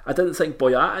 I didn't think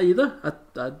Boyata either.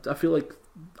 I feel like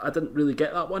I didn't really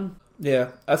get that one.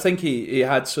 Yeah, I think he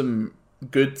had some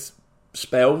good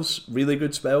spells, really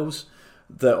good spells,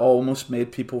 that almost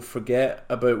made people forget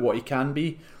about what he can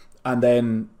be. And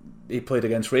then he played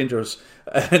against Rangers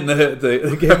in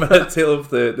the game at the tail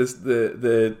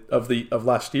of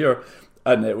last year,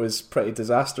 and it was pretty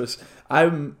disastrous.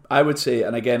 I would say,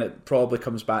 and again, it probably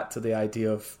comes back to the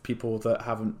idea of people that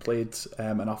haven't played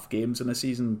enough games in a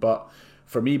season, but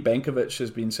for me, Benkovic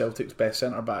has been Celtic's best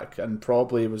centre-back, and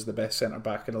probably was the best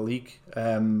centre-back in the league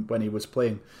when he was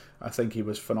playing. I think he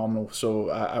was phenomenal, so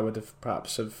I would have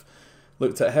perhaps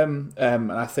looked at him.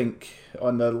 And I think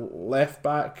on the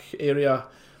left-back area,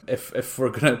 if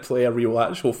we're going to play a real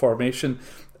actual formation,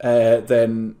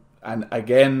 then and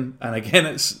again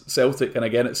it's Celtic, and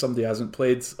again it's somebody who hasn't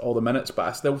played all the minutes, but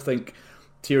I still think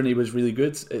Tierney was really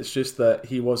good. It's just that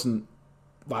he wasn't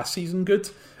last season good.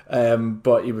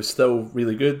 But he was still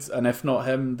really good, and if not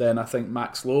him, then I think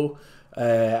Max Lowe,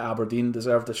 Aberdeen,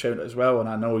 deserved a shout as well. And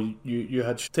I know you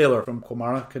had Taylor from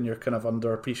Kilmarnock, and you're kind of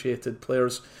underappreciated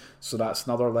players, so that's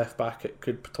another left back it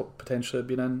could potentially have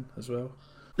been in as well.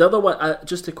 The other one,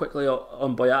 just to quickly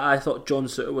on Boyata, I thought John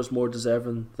Souttar was more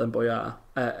deserving than Boyata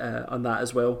on that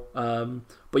as well.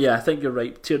 But yeah, I think you're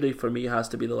right. Tierney for me has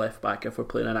to be the left back if we're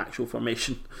playing an actual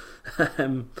formation.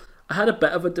 I had a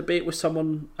bit of a debate with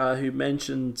someone who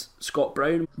mentioned Scott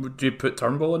Brown. Would you put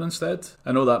Turnbull in instead?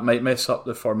 I know that might mess up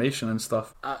the formation and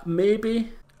stuff.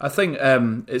 Maybe. I think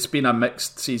it's been a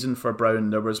mixed season for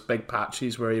Brown. There was big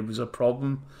patches where he was a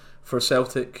problem for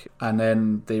Celtic, and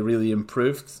then they really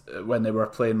improved when they were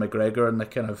playing McGregor in the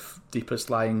kind of deepest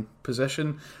lying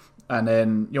position. And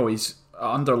then he's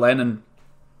under Lennon,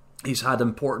 he's had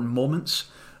important moments.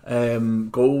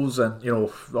 Goals and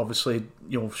obviously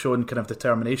showing kind of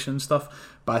determination and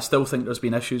stuff, but I still think there's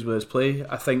been issues with his play.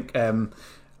 I think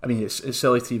it's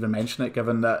silly to even mention it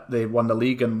given that they won the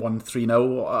league and won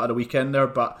 3-0 at the weekend there,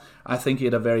 but I think he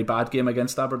had a very bad game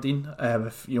against Aberdeen.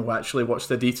 If you actually watch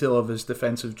the detail of his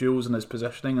defensive duels and his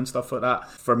positioning and stuff like that,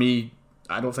 for me,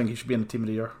 I don't think he should be in the team of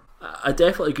the year. I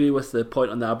definitely agree with the point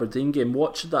on the Aberdeen game.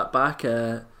 Watching that back,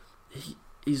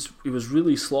 he was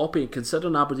really sloppy,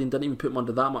 considering Aberdeen didn't even put him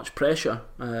under that much pressure.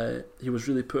 He was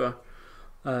really poor.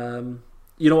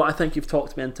 You know what, I think you've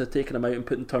talked me into taking him out and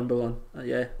putting Turnbull on.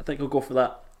 Yeah, I think I'll go for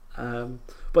that.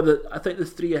 But I think the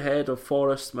three ahead of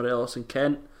Forrest, Morelos and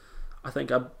Kent, I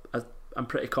think I I'm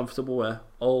pretty comfortable with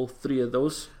all three of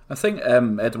those. I think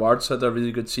Edouard's had a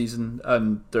really good season,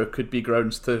 and there could be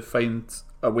grounds to find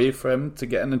a way for him to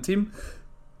get in the team,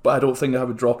 but I don't think I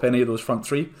would drop any of those front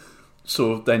three.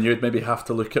 So then you'd maybe have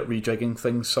to look at rejigging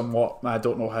things somewhat. I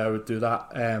don't know how I would do that,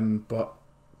 but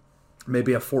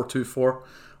maybe a 4-2-4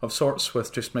 of sorts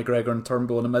with just McGregor and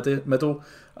Turnbull in the middle.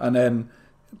 And then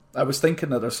I was thinking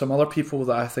that there's some other people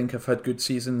that I think have had good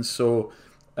seasons, so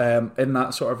in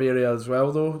that sort of area as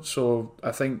well though. So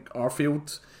I think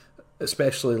Arfield,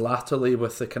 especially latterly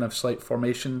with the kind of slight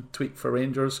formation tweak for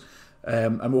Rangers,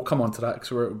 and we'll come on to that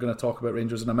because we're going to talk about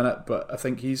Rangers in a minute, but I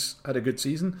think he's had a good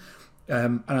season.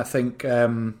 And I think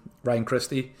Ryan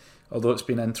Christie, although it's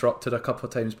been interrupted a couple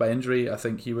of times by injury, I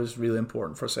think he was really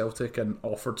important for Celtic and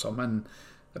offered something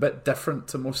a bit different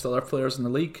to most other players in the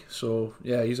league. So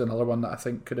yeah, he's another one that I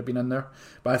think could have been in there.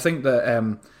 But I think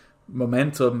that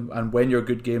momentum and when your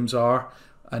good games are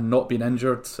and not being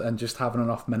injured and just having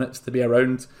enough minutes to be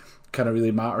around kind of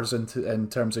really matters in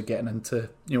terms of getting into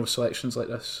selections like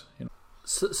this.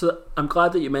 So I'm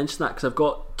glad that you mentioned that, because I've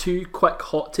got two quick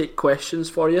hot take questions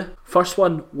for you. First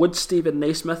one, would Steven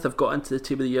Naismith have got into the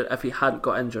Team of the Year if he hadn't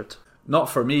got injured? Not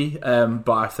for me,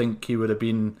 but I think he would have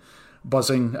been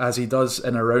buzzing as he does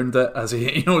in around it, as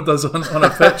he does on a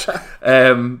pitch.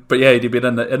 But yeah, he'd have been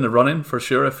in the running for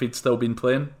sure if he'd still been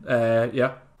playing.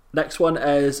 Yeah. Next one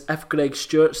is, if Greg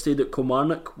Stewart stayed at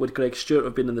Kilmarnock, would Greg Stewart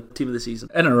have been in the Team of the Season?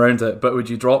 In and around it, but would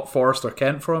you drop Forrest or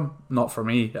Kent for him? Not for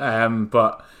me,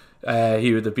 but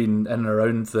he would have been in and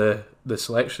around the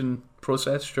selection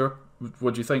process, sure.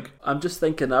 What do you think? I'm just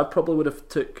thinking I probably would have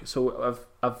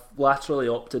I've laterally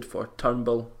opted for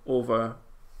Turnbull over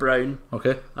Brown.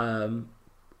 Okay.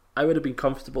 I would have been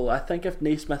comfortable. I think if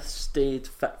Naismith stayed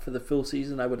fit for the full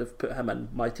season, I would have put him in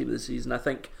my Team of the Season. I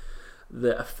think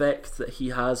the effect that he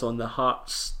has on the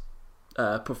Hearts'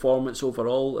 performance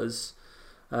overall is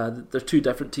they're two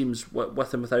different teams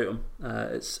with and without him.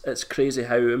 It's crazy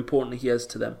how important he is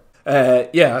to them.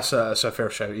 Yeah, that's a fair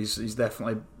shout. He's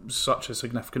definitely such a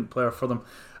significant player for them,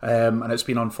 and it's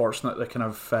been unfortunate the kind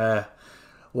of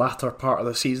latter part of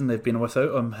the season they've been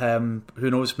without him.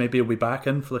 Who knows, maybe he'll be back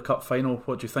in for the cup final.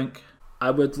 What do you think? I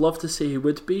would love to say he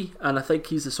would be, and I think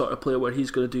he's the sort of player where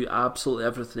he's going to do absolutely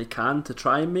everything he can to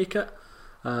try and make it,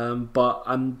 but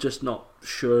I'm just not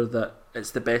sure that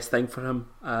it's the best thing for him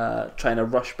trying to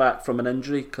rush back from an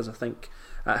injury, because I think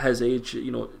at his age,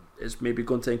 is maybe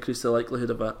going to increase the likelihood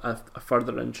of a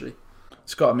further injury.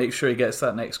 He's got to make sure he gets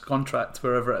that next contract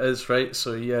wherever it is, right?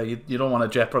 So yeah, you don't want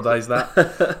to jeopardise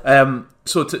that.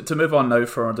 So to move on now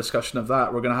for our discussion of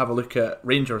that, we're going to have a look at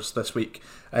Rangers this week.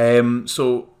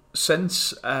 So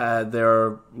since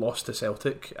their loss to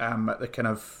Celtic at the kind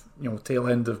of tail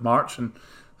end of March, and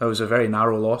that was a very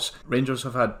narrow loss, Rangers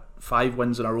have had 5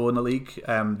 wins in a row in the league.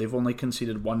 They've only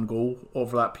conceded 1 goal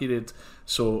over that period,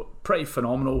 so pretty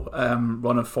phenomenal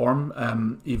run of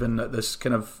form, even at this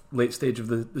kind of late stage of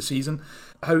the season.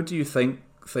 How do you think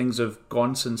things have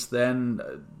gone since then?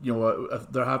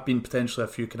 There have been potentially a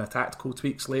few kind of tactical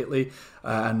tweaks lately,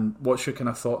 and what's your kind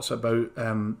of thoughts about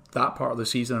that part of the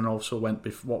season, and also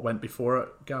what went before it,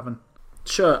 Gavin?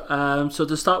 Sure. So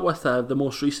to start with the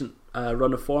most recent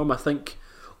run of form, I think,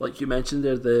 like you mentioned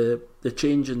there, the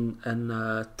change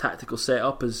in tactical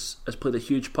setup has played a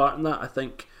huge part in that. I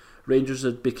think Rangers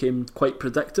had become quite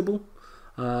predictable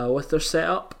with their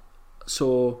setup,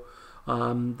 so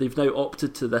they've now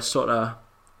opted to this sort of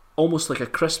almost like a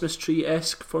Christmas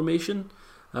tree-esque formation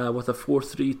with a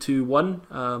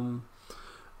 4-3-2-1,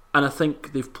 and I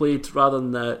think they've played, rather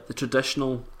than the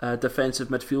traditional defensive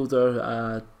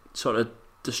midfielder sort of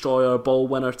destroyer, ball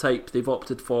winner type, they've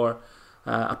opted for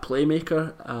a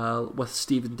playmaker with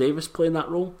Stephen Davis playing that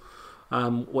role,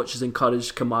 which has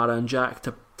encouraged Kamara and Jack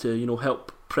to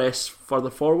help press further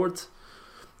forward.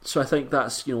 So I think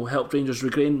that's helped Rangers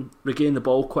regain the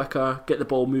ball quicker, get the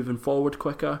ball moving forward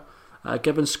quicker,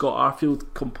 giving Scott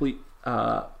Arfield complete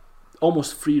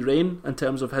almost free rein in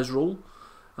terms of his role.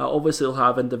 Obviously he'll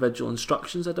have individual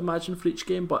instructions, I'd imagine, for each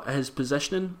game, but his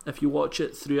positioning, if you watch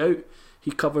it throughout,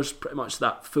 he covers pretty much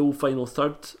that full final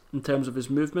third in terms of his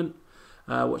movement,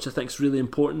 which I think is really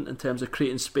important in terms of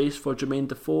creating space for Jermaine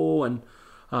Defoe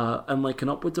and linking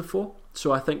up with Defoe.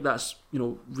 So I think that's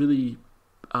really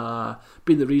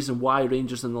been the reason why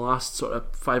Rangers in the last sort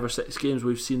of 5 or 6 games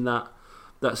we've seen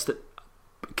that's the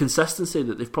consistency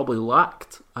that they've probably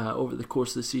lacked over the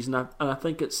course of the season. And I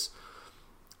think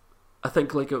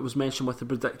like it was mentioned with the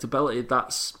predictability,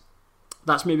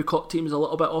 that's maybe caught teams a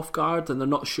little bit off guard, and they're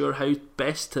not sure how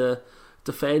best to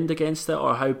defend against it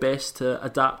or how best to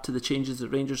adapt to the changes that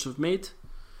Rangers have made.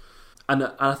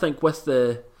 And I think with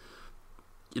the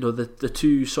the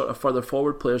two sort of further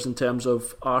forward players in terms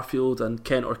of Arfield and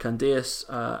Kent or Candeas.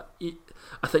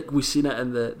 I think we've seen it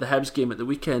in the Hibs game at the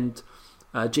weekend.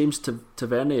 James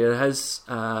Tavernier, his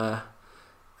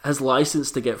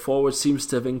licence to get forward seems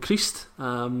to have increased.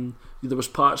 There was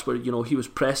parts where he was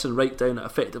pressing right down at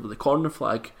effectively the corner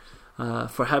flag.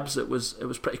 For Hibs, it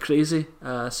was pretty crazy.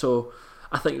 So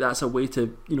I think that's a way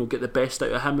to get the best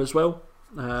out of him as well.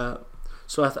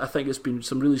 So I think it's been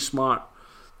some really smart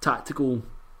tactical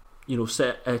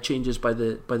set changes by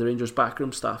the Rangers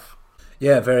backroom staff.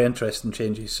 Yeah, very interesting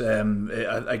changes.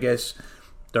 I guess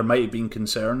there might have been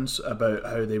concerns about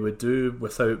how they would do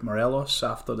without Morelos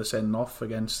after the sending off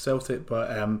against Celtic, but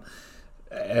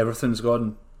everything's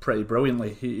gone pretty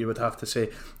brilliantly, you would have to say.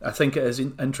 I think it is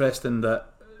interesting that,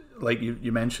 like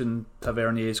you mentioned,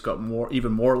 Tavernier's got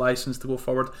even more license to go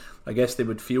forward. I guess they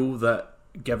would feel that,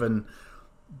 given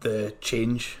the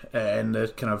change in the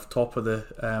kind of top of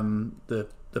the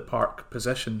park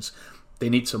positions, they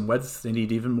need some width. They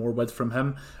need even more width from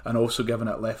him, and also given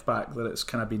at left back that it's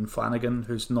kind of been Flanagan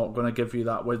who's not going to give you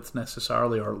that width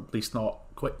necessarily, or at least not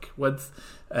quick width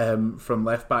from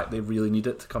left back. They really need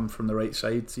it to come from the right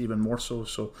side even more so.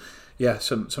 So yeah,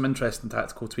 some interesting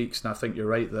tactical tweaks, and I think you're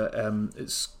right that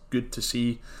it's good to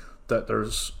see that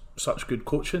there's such good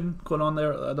coaching going on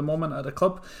there at the moment at the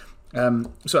club.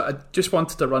 So I just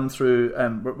wanted to run through,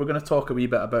 we're going to talk a wee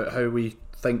bit about how we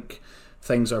think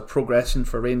things are progressing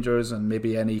for Rangers and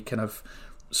maybe any kind of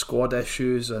squad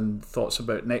issues and thoughts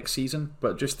about next season.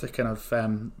 But just to kind of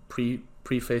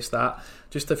preface that,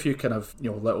 just a few kind of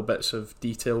little bits of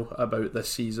detail about this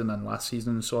season and last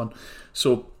season and so on.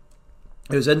 So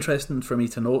it was interesting for me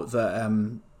to note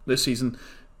that this season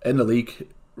in the league,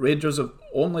 Rangers have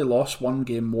only lost one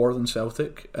game more than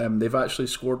Celtic. They've actually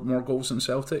scored more goals than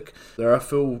Celtic. They're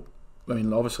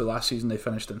obviously last season they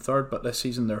finished in third, but this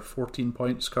season they're 14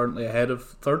 points currently ahead of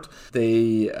third.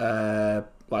 They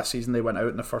last season they went out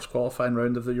in the first qualifying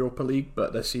round of the Europa League,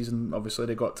 but this season obviously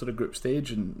they got to the group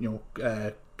stage and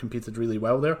competed really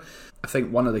well there. I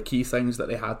think one of the key things that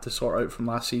they had to sort out from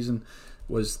last season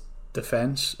was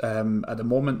defence. At the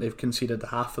moment they've conceded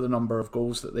half of the number of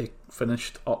goals that they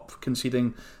finished up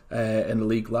conceding in the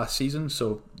league last season.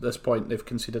 So at this point they've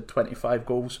conceded 25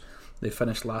 goals. They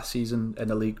finished last season in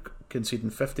the league conceding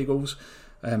 50 goals.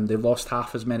 They've lost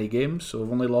half as many games, so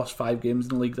they've only lost 5 games in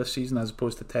the league this season as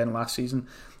opposed to 10 last season,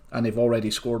 and they've already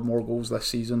scored more goals this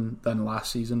season than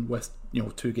last season with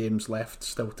 2 games left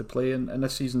still to play in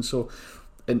this season. So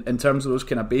in terms of those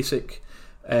kind of basic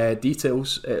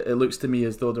details, it looks to me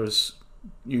as though there's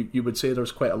you would say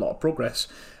there's quite a lot of progress.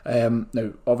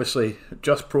 Now obviously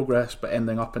just progress, but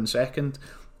ending up in second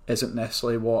isn't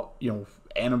necessarily what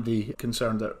anybody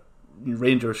concerned that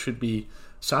Rangers should be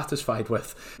satisfied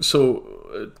with.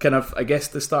 So kind of, I guess,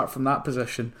 to start from that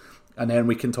position, and then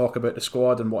we can talk about the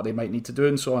squad and what they might need to do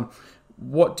and so on.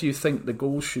 What do you think the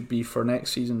goals should be for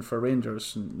next season for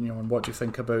Rangers, and what do you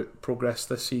think about progress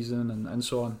this season and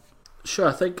so on? Sure,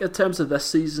 I think in terms of this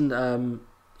season,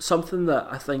 something that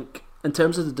I think in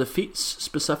terms of the defeats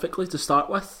specifically to start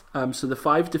with, so the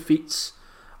 5 defeats,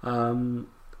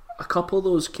 a couple of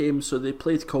those came, so they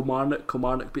played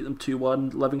Kilmarnock beat them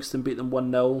 2-1, Livingston beat them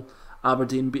 1-0,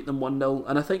 Aberdeen beat them 1-0,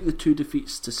 and I think the 2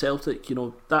 defeats to Celtic,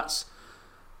 that's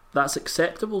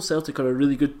acceptable. Celtic are a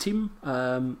really good team,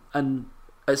 and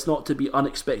it's not to be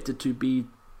unexpected to be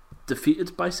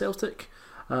defeated by Celtic,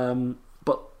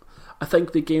 but I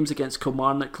think the games against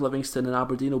Kilmarnock, Livingston and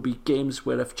Aberdeen will be games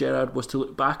where if Gerrard was to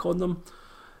look back on them,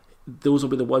 those will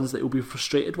be the ones that he'll be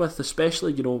frustrated with,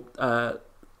 especially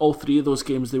all 3 of those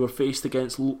games they were faced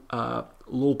against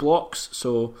low blocks.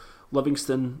 So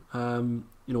Livingston,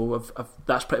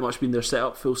 that's pretty much been their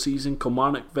setup full season.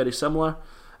 Kilmarnock, very similar.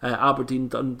 Aberdeen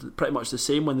done pretty much the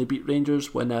same when they beat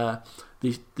Rangers, when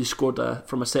they scored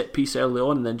from a set piece early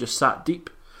on and then just sat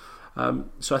deep.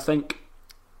 So I think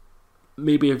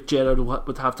maybe if Gerrard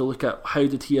would have to look at how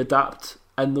did he adapt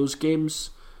in those games.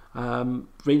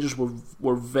 Rangers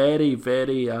were very,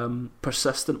 very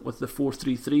persistent with the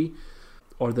 4-3-3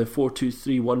 or the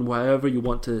 4-2-3-1, whatever you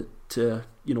want to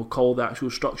call the actual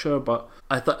structure. But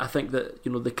I think that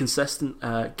the consistent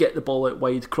get the ball out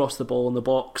wide, cross the ball in the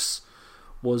box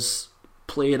was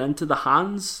playing into the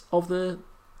hands of the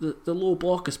low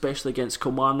block, especially against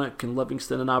Kilmarnock and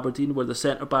Livingston and Aberdeen, where the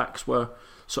centre backs were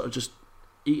sort of just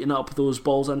eating up those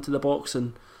balls into the box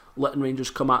and letting Rangers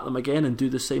come at them again and do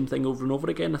the same thing over and over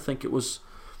again. I think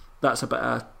that's a bit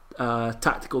of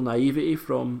tactical naivety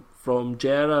from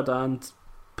Gerrard and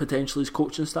potentially his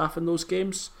coaching staff in those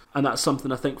games, and that's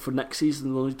something I think for next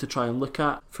season they'll need to try and look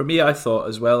at. For me, I thought,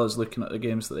 as well as looking at the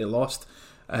games that they lost,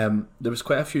 there was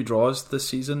quite a few draws this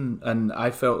season, and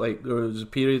I felt like there was a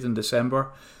period in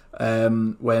December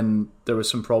when there was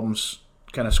some problems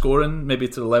kind of scoring, maybe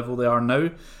to the level they are now.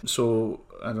 So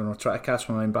I don't know, try to cast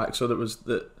my mind back. So there was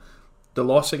the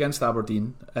loss against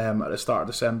Aberdeen at the start of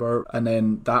December, and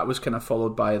then that was kind of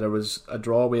followed by, there was a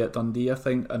draw away at Dundee, I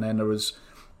think, and then there was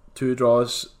 2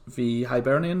 draws v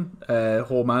Hibernian,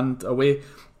 home and away,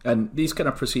 and these kind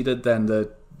of preceded then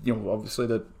obviously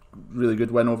the really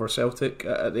good win over Celtic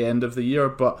at the end of the year.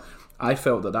 But I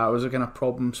felt that was a kind of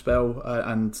problem spell,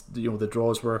 and the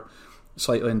draws were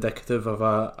slightly indicative of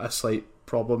a slight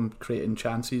problem creating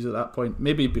chances at that point.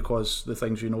 Maybe because the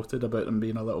things you noted about them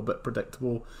being a little bit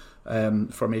predictable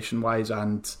formation wise,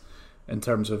 and in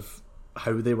terms of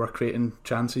how they were creating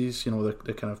chances,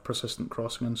 the kind of persistent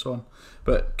crossing and so on.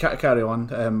 But carry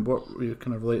on. What were you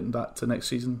kind of relating that to next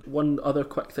season? One other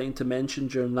quick thing to mention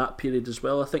during that period as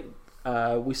well, I think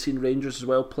we've seen Rangers as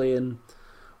well playing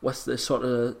with the sort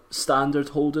of standard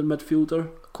holding midfielder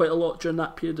quite a lot during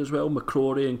that period as well.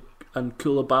 McCrory and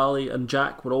Koulibaly and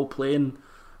Jack were all playing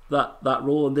that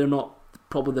role, and they're not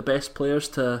probably the best players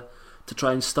to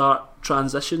try and start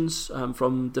transitions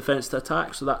from defence to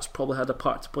attack, so that's probably had a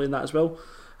part to play in that as well.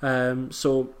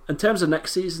 So in terms of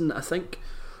next season, I think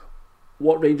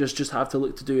what Rangers just have to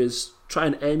look to do is try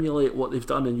and emulate what they've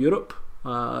done in Europe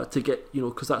to get,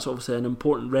 because that's obviously an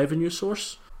important revenue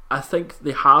source. I think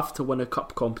they have to win a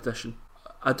cup competition.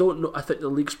 I don't know, I think the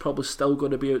league's probably still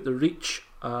going to be out the reach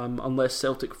unless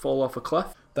Celtic fall off a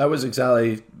cliff. That was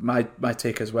exactly my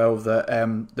take as well, that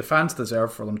the fans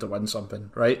deserve for them to win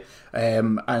something, right?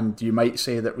 And you might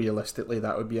say that realistically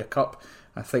that would be a cup.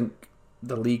 I think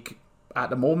the league at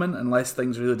the moment, unless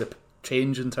things really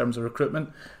change in terms of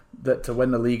recruitment, that to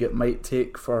win the league it might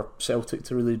take for Celtic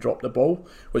to really drop the ball,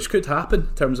 which could happen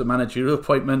in terms of managerial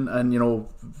appointment and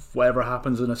whatever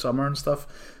happens in the summer and stuff.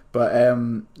 But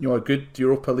a good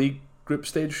Europa League group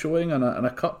stage showing and a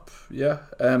cup, yeah.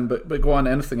 But go on,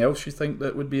 anything else you think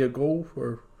that would be a goal?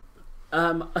 Or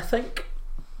I think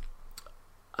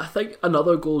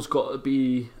another goal's got to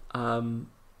be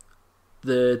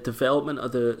the development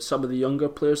of some of the younger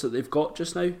players that they've got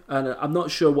just now, and I'm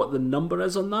not sure what the number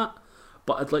is on that,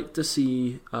 but I'd like to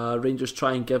see Rangers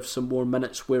try and give some more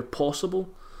minutes where possible.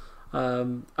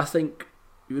 I think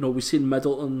we've seen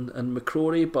Middleton and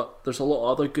McCrory, but there's a lot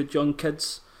of other good young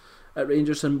kids at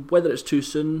Rangers, and whether it's too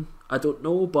soon, I don't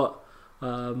know. But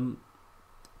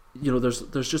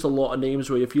there's just a lot of names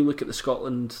where if you look at the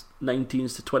Scotland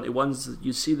 19s to 21s,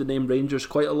 you see the name Rangers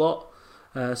quite a lot.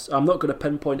 So I'm not going to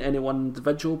pinpoint any one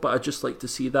individual, but I'd just like to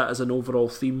see that as an overall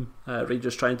theme.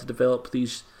 Rangers trying to develop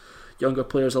these younger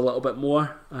players a little bit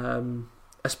more,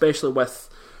 especially with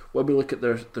when we look at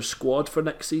their squad for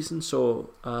next season. So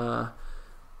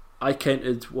I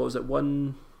counted,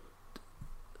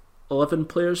 11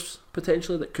 players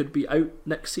potentially that could be out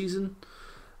next season.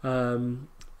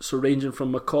 So ranging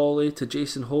from Macaulay to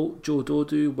Jason Holt, Joe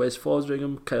Dodu, Wes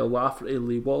Fosringham, Kyle Lafferty,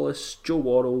 Lee Wallace, Joe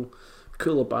Worrell,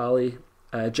 Koulibaly,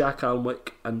 Jack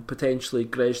Alnwick, and potentially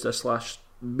Grezda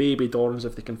 / maybe Dorrans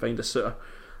if they can find a suitor.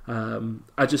 I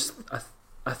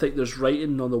think there's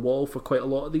writing on the wall for quite a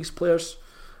lot of these players.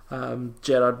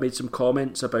 Gerrard made some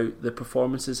comments about the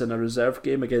performances in a reserve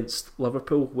game against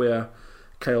Liverpool where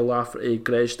Kyle Lafferty,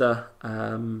 Grezda,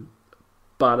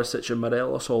 Barisic and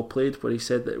Morelos all played, where he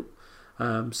said that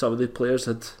some of the players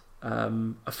had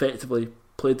effectively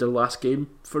played their last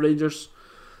game for Rangers.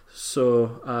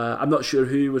 So I'm not sure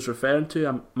who he was referring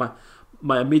to.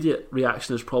 My immediate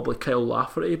reaction is probably Kyle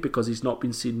Lafferty, because he's not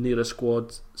been seen near a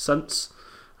squad since.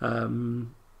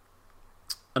 And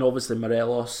obviously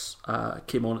Morelos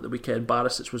came on at the weekend.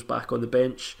 Barisic was back on the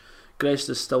bench.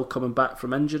 Grezda's still coming back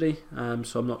from injury,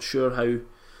 so I'm not sure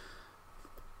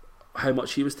how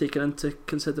much he was taken into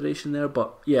consideration there.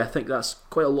 But yeah, I think that's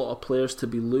quite a lot of players to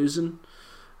be losing.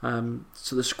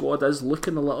 So the squad is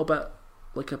looking a little bit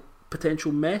like a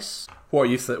potential mess. What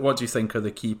do you think are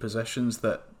the key positions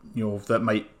that that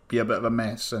might be a bit of a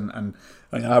mess? And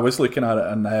I was looking at it,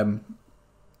 and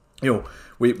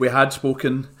we had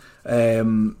spoken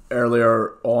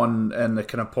earlier on in the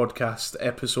kind of podcast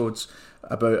episodes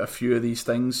about a few of these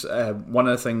things. One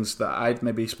of the things that I'd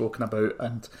maybe spoken about,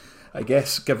 and I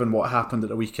guess given what happened at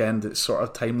the weekend, it's sort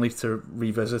of timely to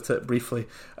revisit it briefly.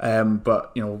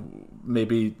 But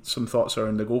maybe some thoughts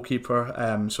around the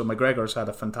goalkeeper. So McGregor's had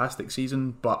a fantastic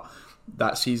season, but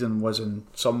that season was in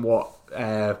somewhat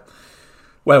given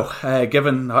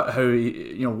how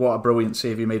what a brilliant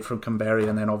save he made from Canberra,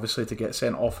 and then obviously to get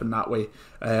sent off in that way.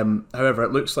 However,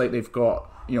 it looks like they've got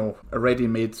a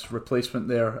ready-made replacement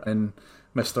there in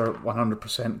Mr.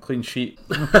 100% clean sheet,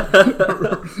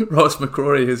 Ross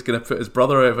McCrory, who's going to put his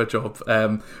brother out of a job.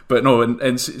 But no,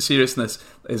 in seriousness,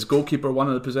 is goalkeeper one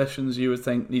of the positions you would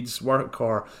think needs work,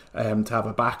 or to have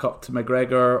a backup to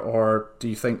McGregor, or do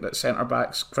you think that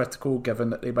centre-back's critical, given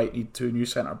that they might need 2 new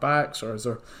centre-backs, or is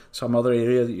there some other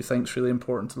area that you think is really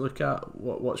important to look at?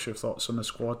 What's your thoughts on the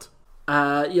squad?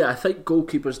 Yeah, I think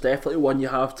goalkeeper's definitely one you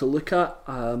have to look at.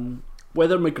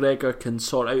 Whether McGregor can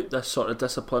sort out this sort of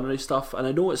disciplinary stuff, and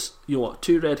I know it's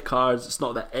 2 red cards, it's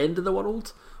not the end of the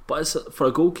world, but for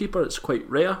a goalkeeper it's quite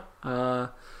rare.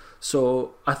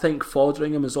 So I think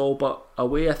Foderingham is all but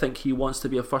away. I think he wants to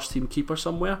be a first team keeper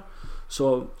somewhere.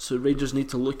 So Rangers need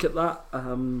to look at that.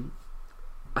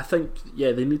 I think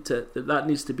they need to. That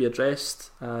needs to be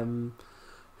addressed.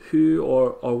 Who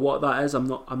or what that is, I'm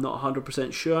not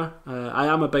 100% sure. I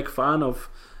am a big fan of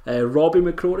Robbie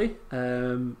McCrory.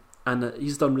 And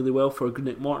he's done really well for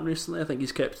Greenock Morton recently. I think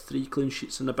he's kept 3 clean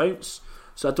sheets in the bounce.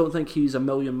 So I don't think he's a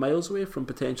million miles away from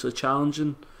potentially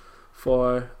challenging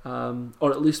for,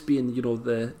 or at least being,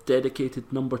 the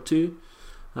dedicated number 2.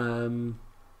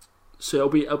 So it'll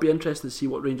be interesting to see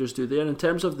what Rangers do there. In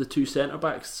terms of the 2 centre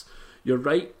backs, you're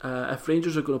right. If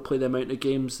Rangers are going to play the amount of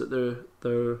games that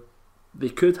they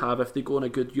could have if they go on a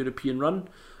good European run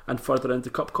and further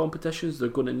into cup competitions, they're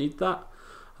going to need that.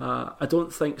 I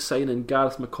don't think signing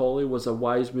Gareth McAuley was a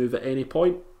wise move at any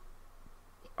point.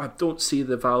 I don't see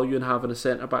the value in having a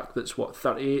centre-back that's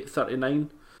 38,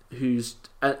 39,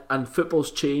 and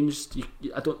football's changed.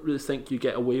 I don't really think you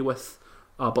get away with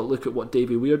but look at what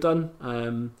Davy Weir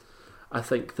done. I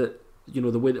think that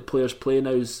the way that players play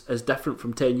now is different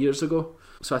from 10 years ago.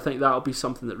 So I think that'll be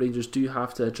something that Rangers do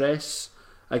have to address.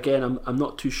 Again, I'm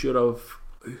not too sure of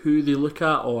who they look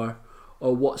at or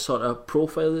what sort of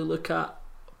profile they look at.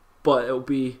 But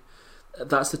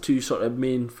that's the 2 sort of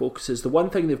main focuses. The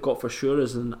one thing they've got for sure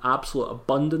is an absolute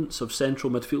abundance of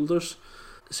central midfielders.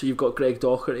 So you've got Greg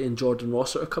Docherty and Jordan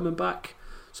Rossiter coming back.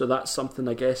 So that's something,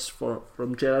 I guess,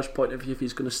 from Gerrard's point of view, if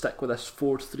he's going to stick with this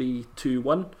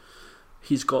 4-3-2-1,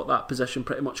 he's got that position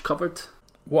pretty much covered.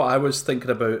 What I was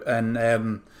thinking about, and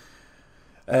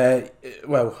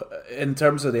in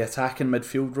terms of the attacking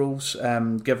midfield roles,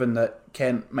 given that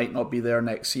Kent might not be there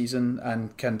next season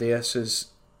and Candeas is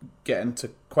getting to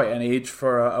quite an age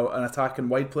for an attacking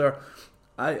wide player,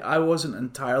 I wasn't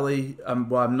entirely I'm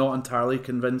not entirely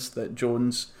convinced that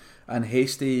Jones and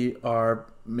Hastie are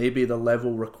maybe the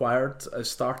level required as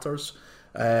starters.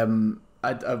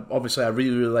 Obviously I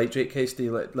really like Jake Hastie,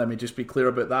 let me just be clear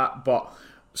about that, but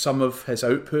some of his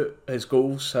output, his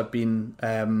goals have been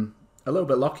a little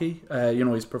bit lucky.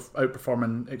 He's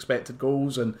outperforming expected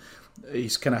goals and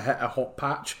he's kind of hit a hot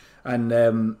patch, and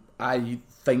I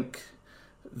think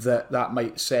that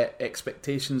might set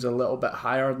expectations a little bit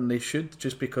higher than they should,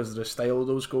 just because of the style of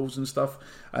those goals and stuff.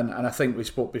 And I think we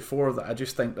spoke before that I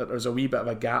just think that there's a wee bit of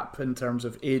a gap in terms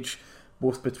of age,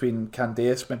 both between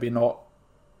Candeas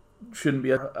shouldn't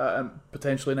be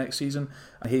potentially next season,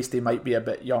 and Hastie might be a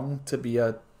bit young to be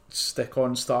a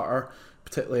stick-on starter,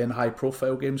 particularly in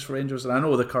high-profile games for Rangers. And I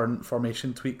know the current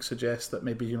formation tweak suggests that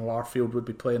maybe Arfield would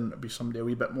be playing, it'd be somebody a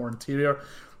wee bit more interior.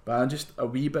 But I'm just a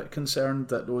wee bit concerned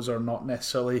that those are not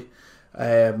necessarily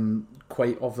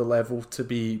quite of the level to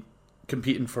be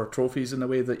competing for trophies in the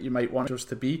way that you might want us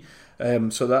to be.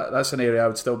 So that's an area I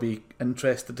would still be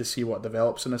interested to see what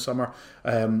develops in the summer.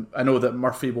 I know that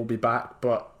Murphy will be back,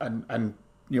 but I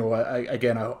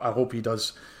hope he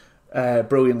does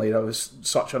brilliantly. That was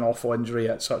such an awful injury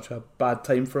at such a bad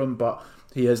time for him, but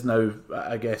he is now,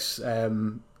 I guess,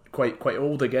 quite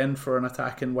old again for an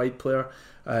attacking wide player.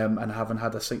 And having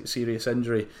had a serious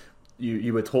injury,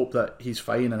 you would hope that he's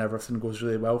fine and everything goes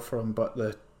really well for him, but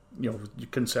the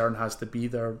concern has to be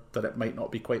there that it might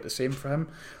not be quite the same for him.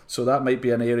 So that might be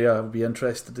an area I would be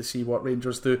interested to see what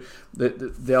Rangers do.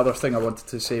 The other thing I wanted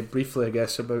to say briefly, I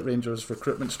guess, about Rangers'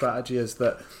 recruitment strategy is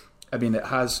that, it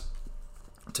has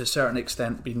to a certain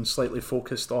extent been slightly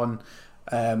focused on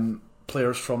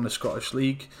players from the Scottish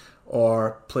League,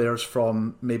 or players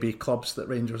from maybe clubs that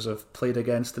Rangers have played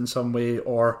against in some way,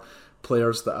 or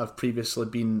players that have previously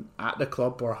been at the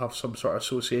club or have some sort of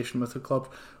association with the club,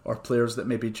 or players that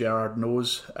maybe Gerrard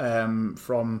knows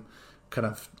from kind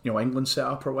of England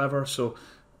setup or whatever. So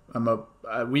I'm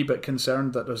a wee bit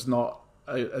concerned that there's not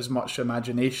as much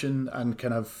imagination and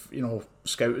kind of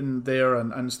scouting there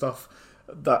and stuff.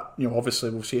 That obviously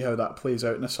we'll see how that plays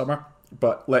out in the summer.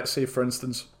 But let's say, for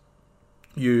instance,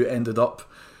 you ended up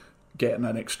getting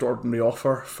an extraordinary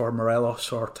offer for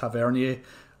Morelos or Tavernier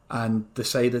and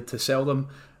decided to sell them.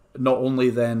 Not only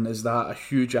then is that a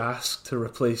huge ask to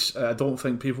replace, I don't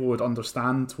think people would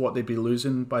understand what they'd be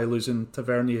losing by losing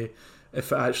Tavernier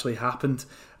if it actually happened.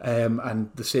 And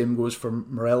the same goes for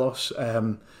Morelos.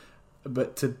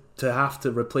 But to have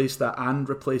to replace that and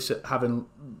replace it having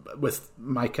with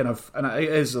my kind of, and it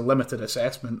is a limited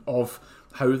assessment of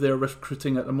how they're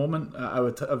recruiting at the moment, I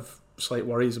would have slight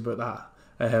worries about that.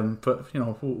 But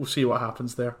we'll see what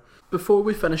happens there. Before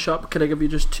we finish up, can I give you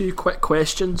just 2 quick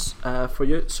questions for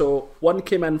you? So one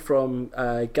came in from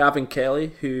Gavin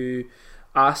Kelly, who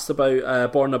asked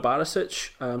about Borna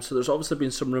Barisic. So there's obviously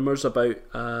been some rumours about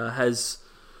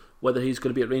whether he's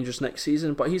going to be at Rangers next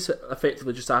season, but he's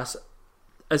effectively just asked,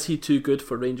 is he too good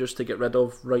for Rangers to get rid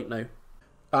of right now?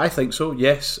 I think so,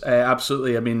 yes,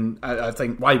 absolutely. I mean, I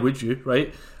think, why would you,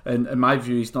 right? And in my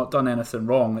view, he's not done anything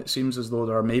wrong. It seems as though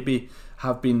there maybe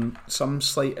have been some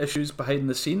slight issues behind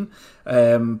the scene,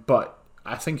 but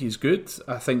I think he's good.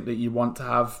 I think that you want to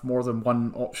have more than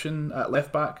one option at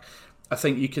left back. I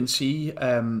think you can see,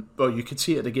 you could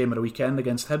see at the game of the weekend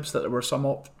against Hibs that there were some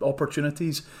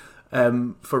opportunities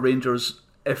for Rangers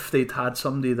if they'd had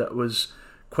somebody that was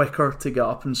quicker to get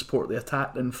up and support the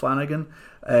attack than Flanagan,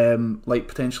 like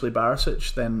potentially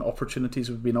Barisic, then opportunities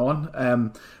have been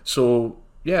on.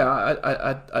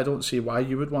 I don't see why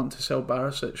you would want to sell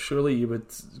Barisic. Surely you would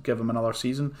give him another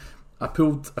season. I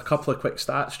pulled a couple of quick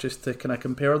stats just to kind of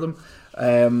compare them,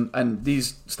 and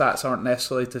these stats aren't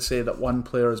necessarily to say that one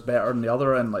player is better than the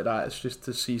other and like that. It's just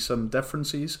to see some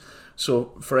differences.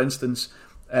 So, for instance,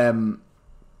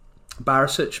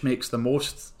 Barisic makes the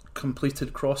most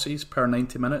completed crosses per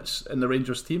 90 minutes in the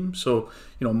Rangers team, so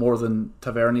more than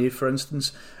Tavernier, for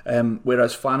instance,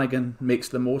 whereas Flanagan makes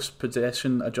the most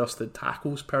possession adjusted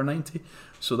tackles per 90.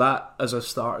 So that as a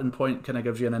starting point kind of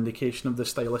gives you an indication of the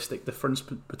stylistic difference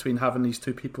between having these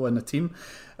two people in the team.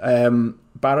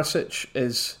 Barisic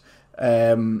is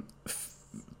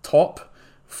top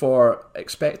for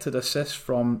expected assists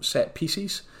from set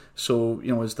pieces, so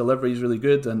his delivery is really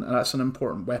good, and that's an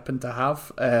important weapon to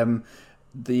have.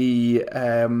 The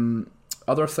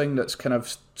other thing that's kind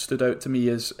of stood out to me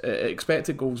is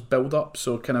expected goals build up.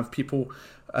 So kind of people,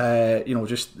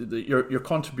 just your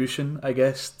contribution, I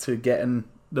guess, to getting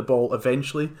the ball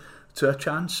eventually to a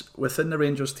chance within the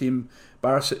Rangers team.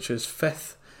 Barisic is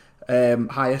 5th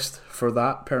highest for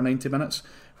that per 90 minutes,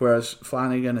 whereas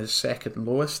Flanagan is 2nd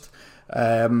lowest.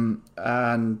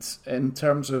 And in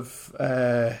terms of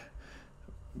I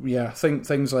think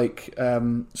things like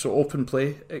open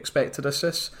play expected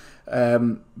assists,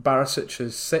 Barisic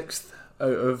is 6th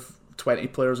out of 20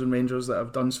 players in Rangers that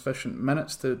have done sufficient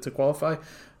minutes to qualify.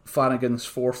 Flanagan's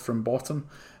 4th from bottom.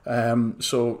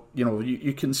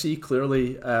 You can see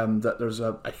clearly that there's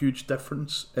a huge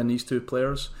difference in these two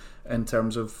players in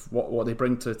terms of what they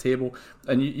bring to the table.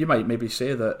 And you might maybe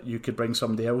say that you could bring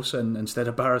somebody else in instead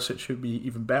of Barisic who'd be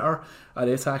even better at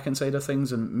the attacking side of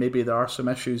things, and maybe there are some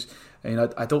issues.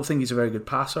 I don't think he's a very good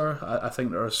passer. I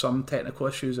think there are some technical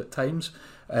issues at times,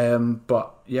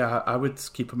 but yeah, I would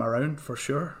keep him around for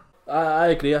sure. I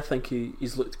agree. I think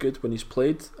he's looked good when he's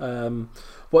played.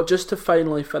 Just to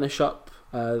finally finish up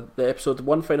the episode,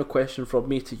 one final question from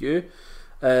me to you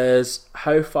is,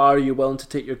 how far are you willing to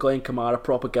take your Glenn Kamara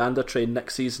propaganda train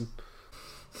next season?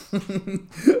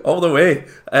 All the way.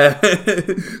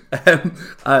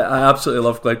 I absolutely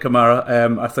love Glenn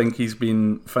Kamara. I think he's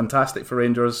been fantastic for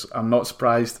Rangers. I'm not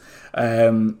surprised.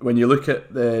 When you look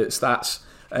at the stats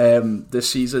this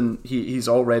season, he's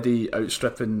already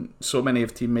outstripping so many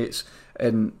of teammates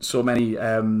in so many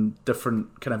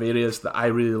different kind of areas that I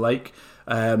really like.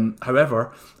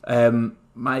 However,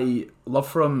 my love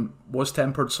for him was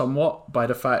tempered somewhat by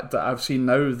the fact that I've seen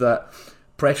now that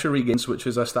pressure regains, which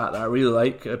is a stat that I really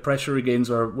like, pressure regains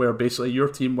are where basically your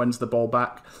team wins the ball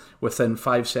back within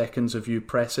 5 seconds of you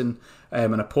pressing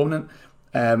an opponent.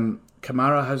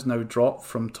 Kamara has now dropped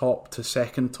from top to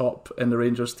 2nd top in the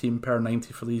Rangers team per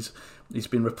 90 for these. He's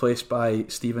been replaced by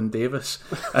Stephen Davis.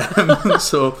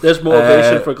 So there's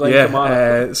motivation for Glenn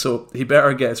Kamara. So he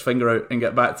better get his finger out and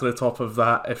get back to the top of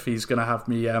that if he's going to have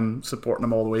me supporting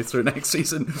him all the way through next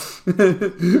season.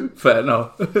 But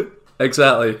no,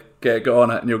 exactly. Get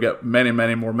on it, and you'll get many,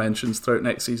 many more mentions throughout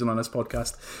next season on this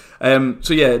podcast.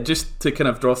 Just to kind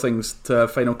of draw things to a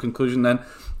final conclusion then,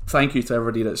 thank you to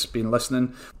everybody that's been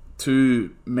listening.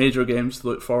 2 major games to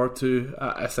look forward to,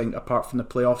 I think, apart from the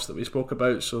playoffs that we spoke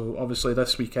about. So obviously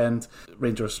this weekend,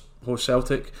 Rangers host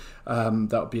Celtic.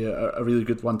 That'll be a really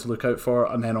good one to look out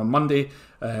for. And then on Monday,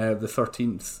 the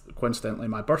 13th, coincidentally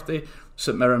my birthday,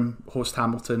 St Mirren host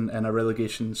Hamilton in a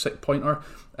relegation 6-pointer.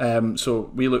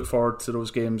 So we look forward to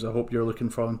those games. I hope you're looking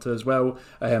forward to as well.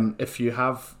 If you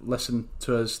have listened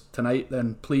to us tonight,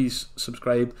 then please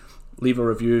subscribe, leave a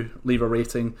review, leave a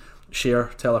rating,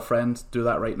 share, tell a friend. Do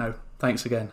that right now. Thanks again.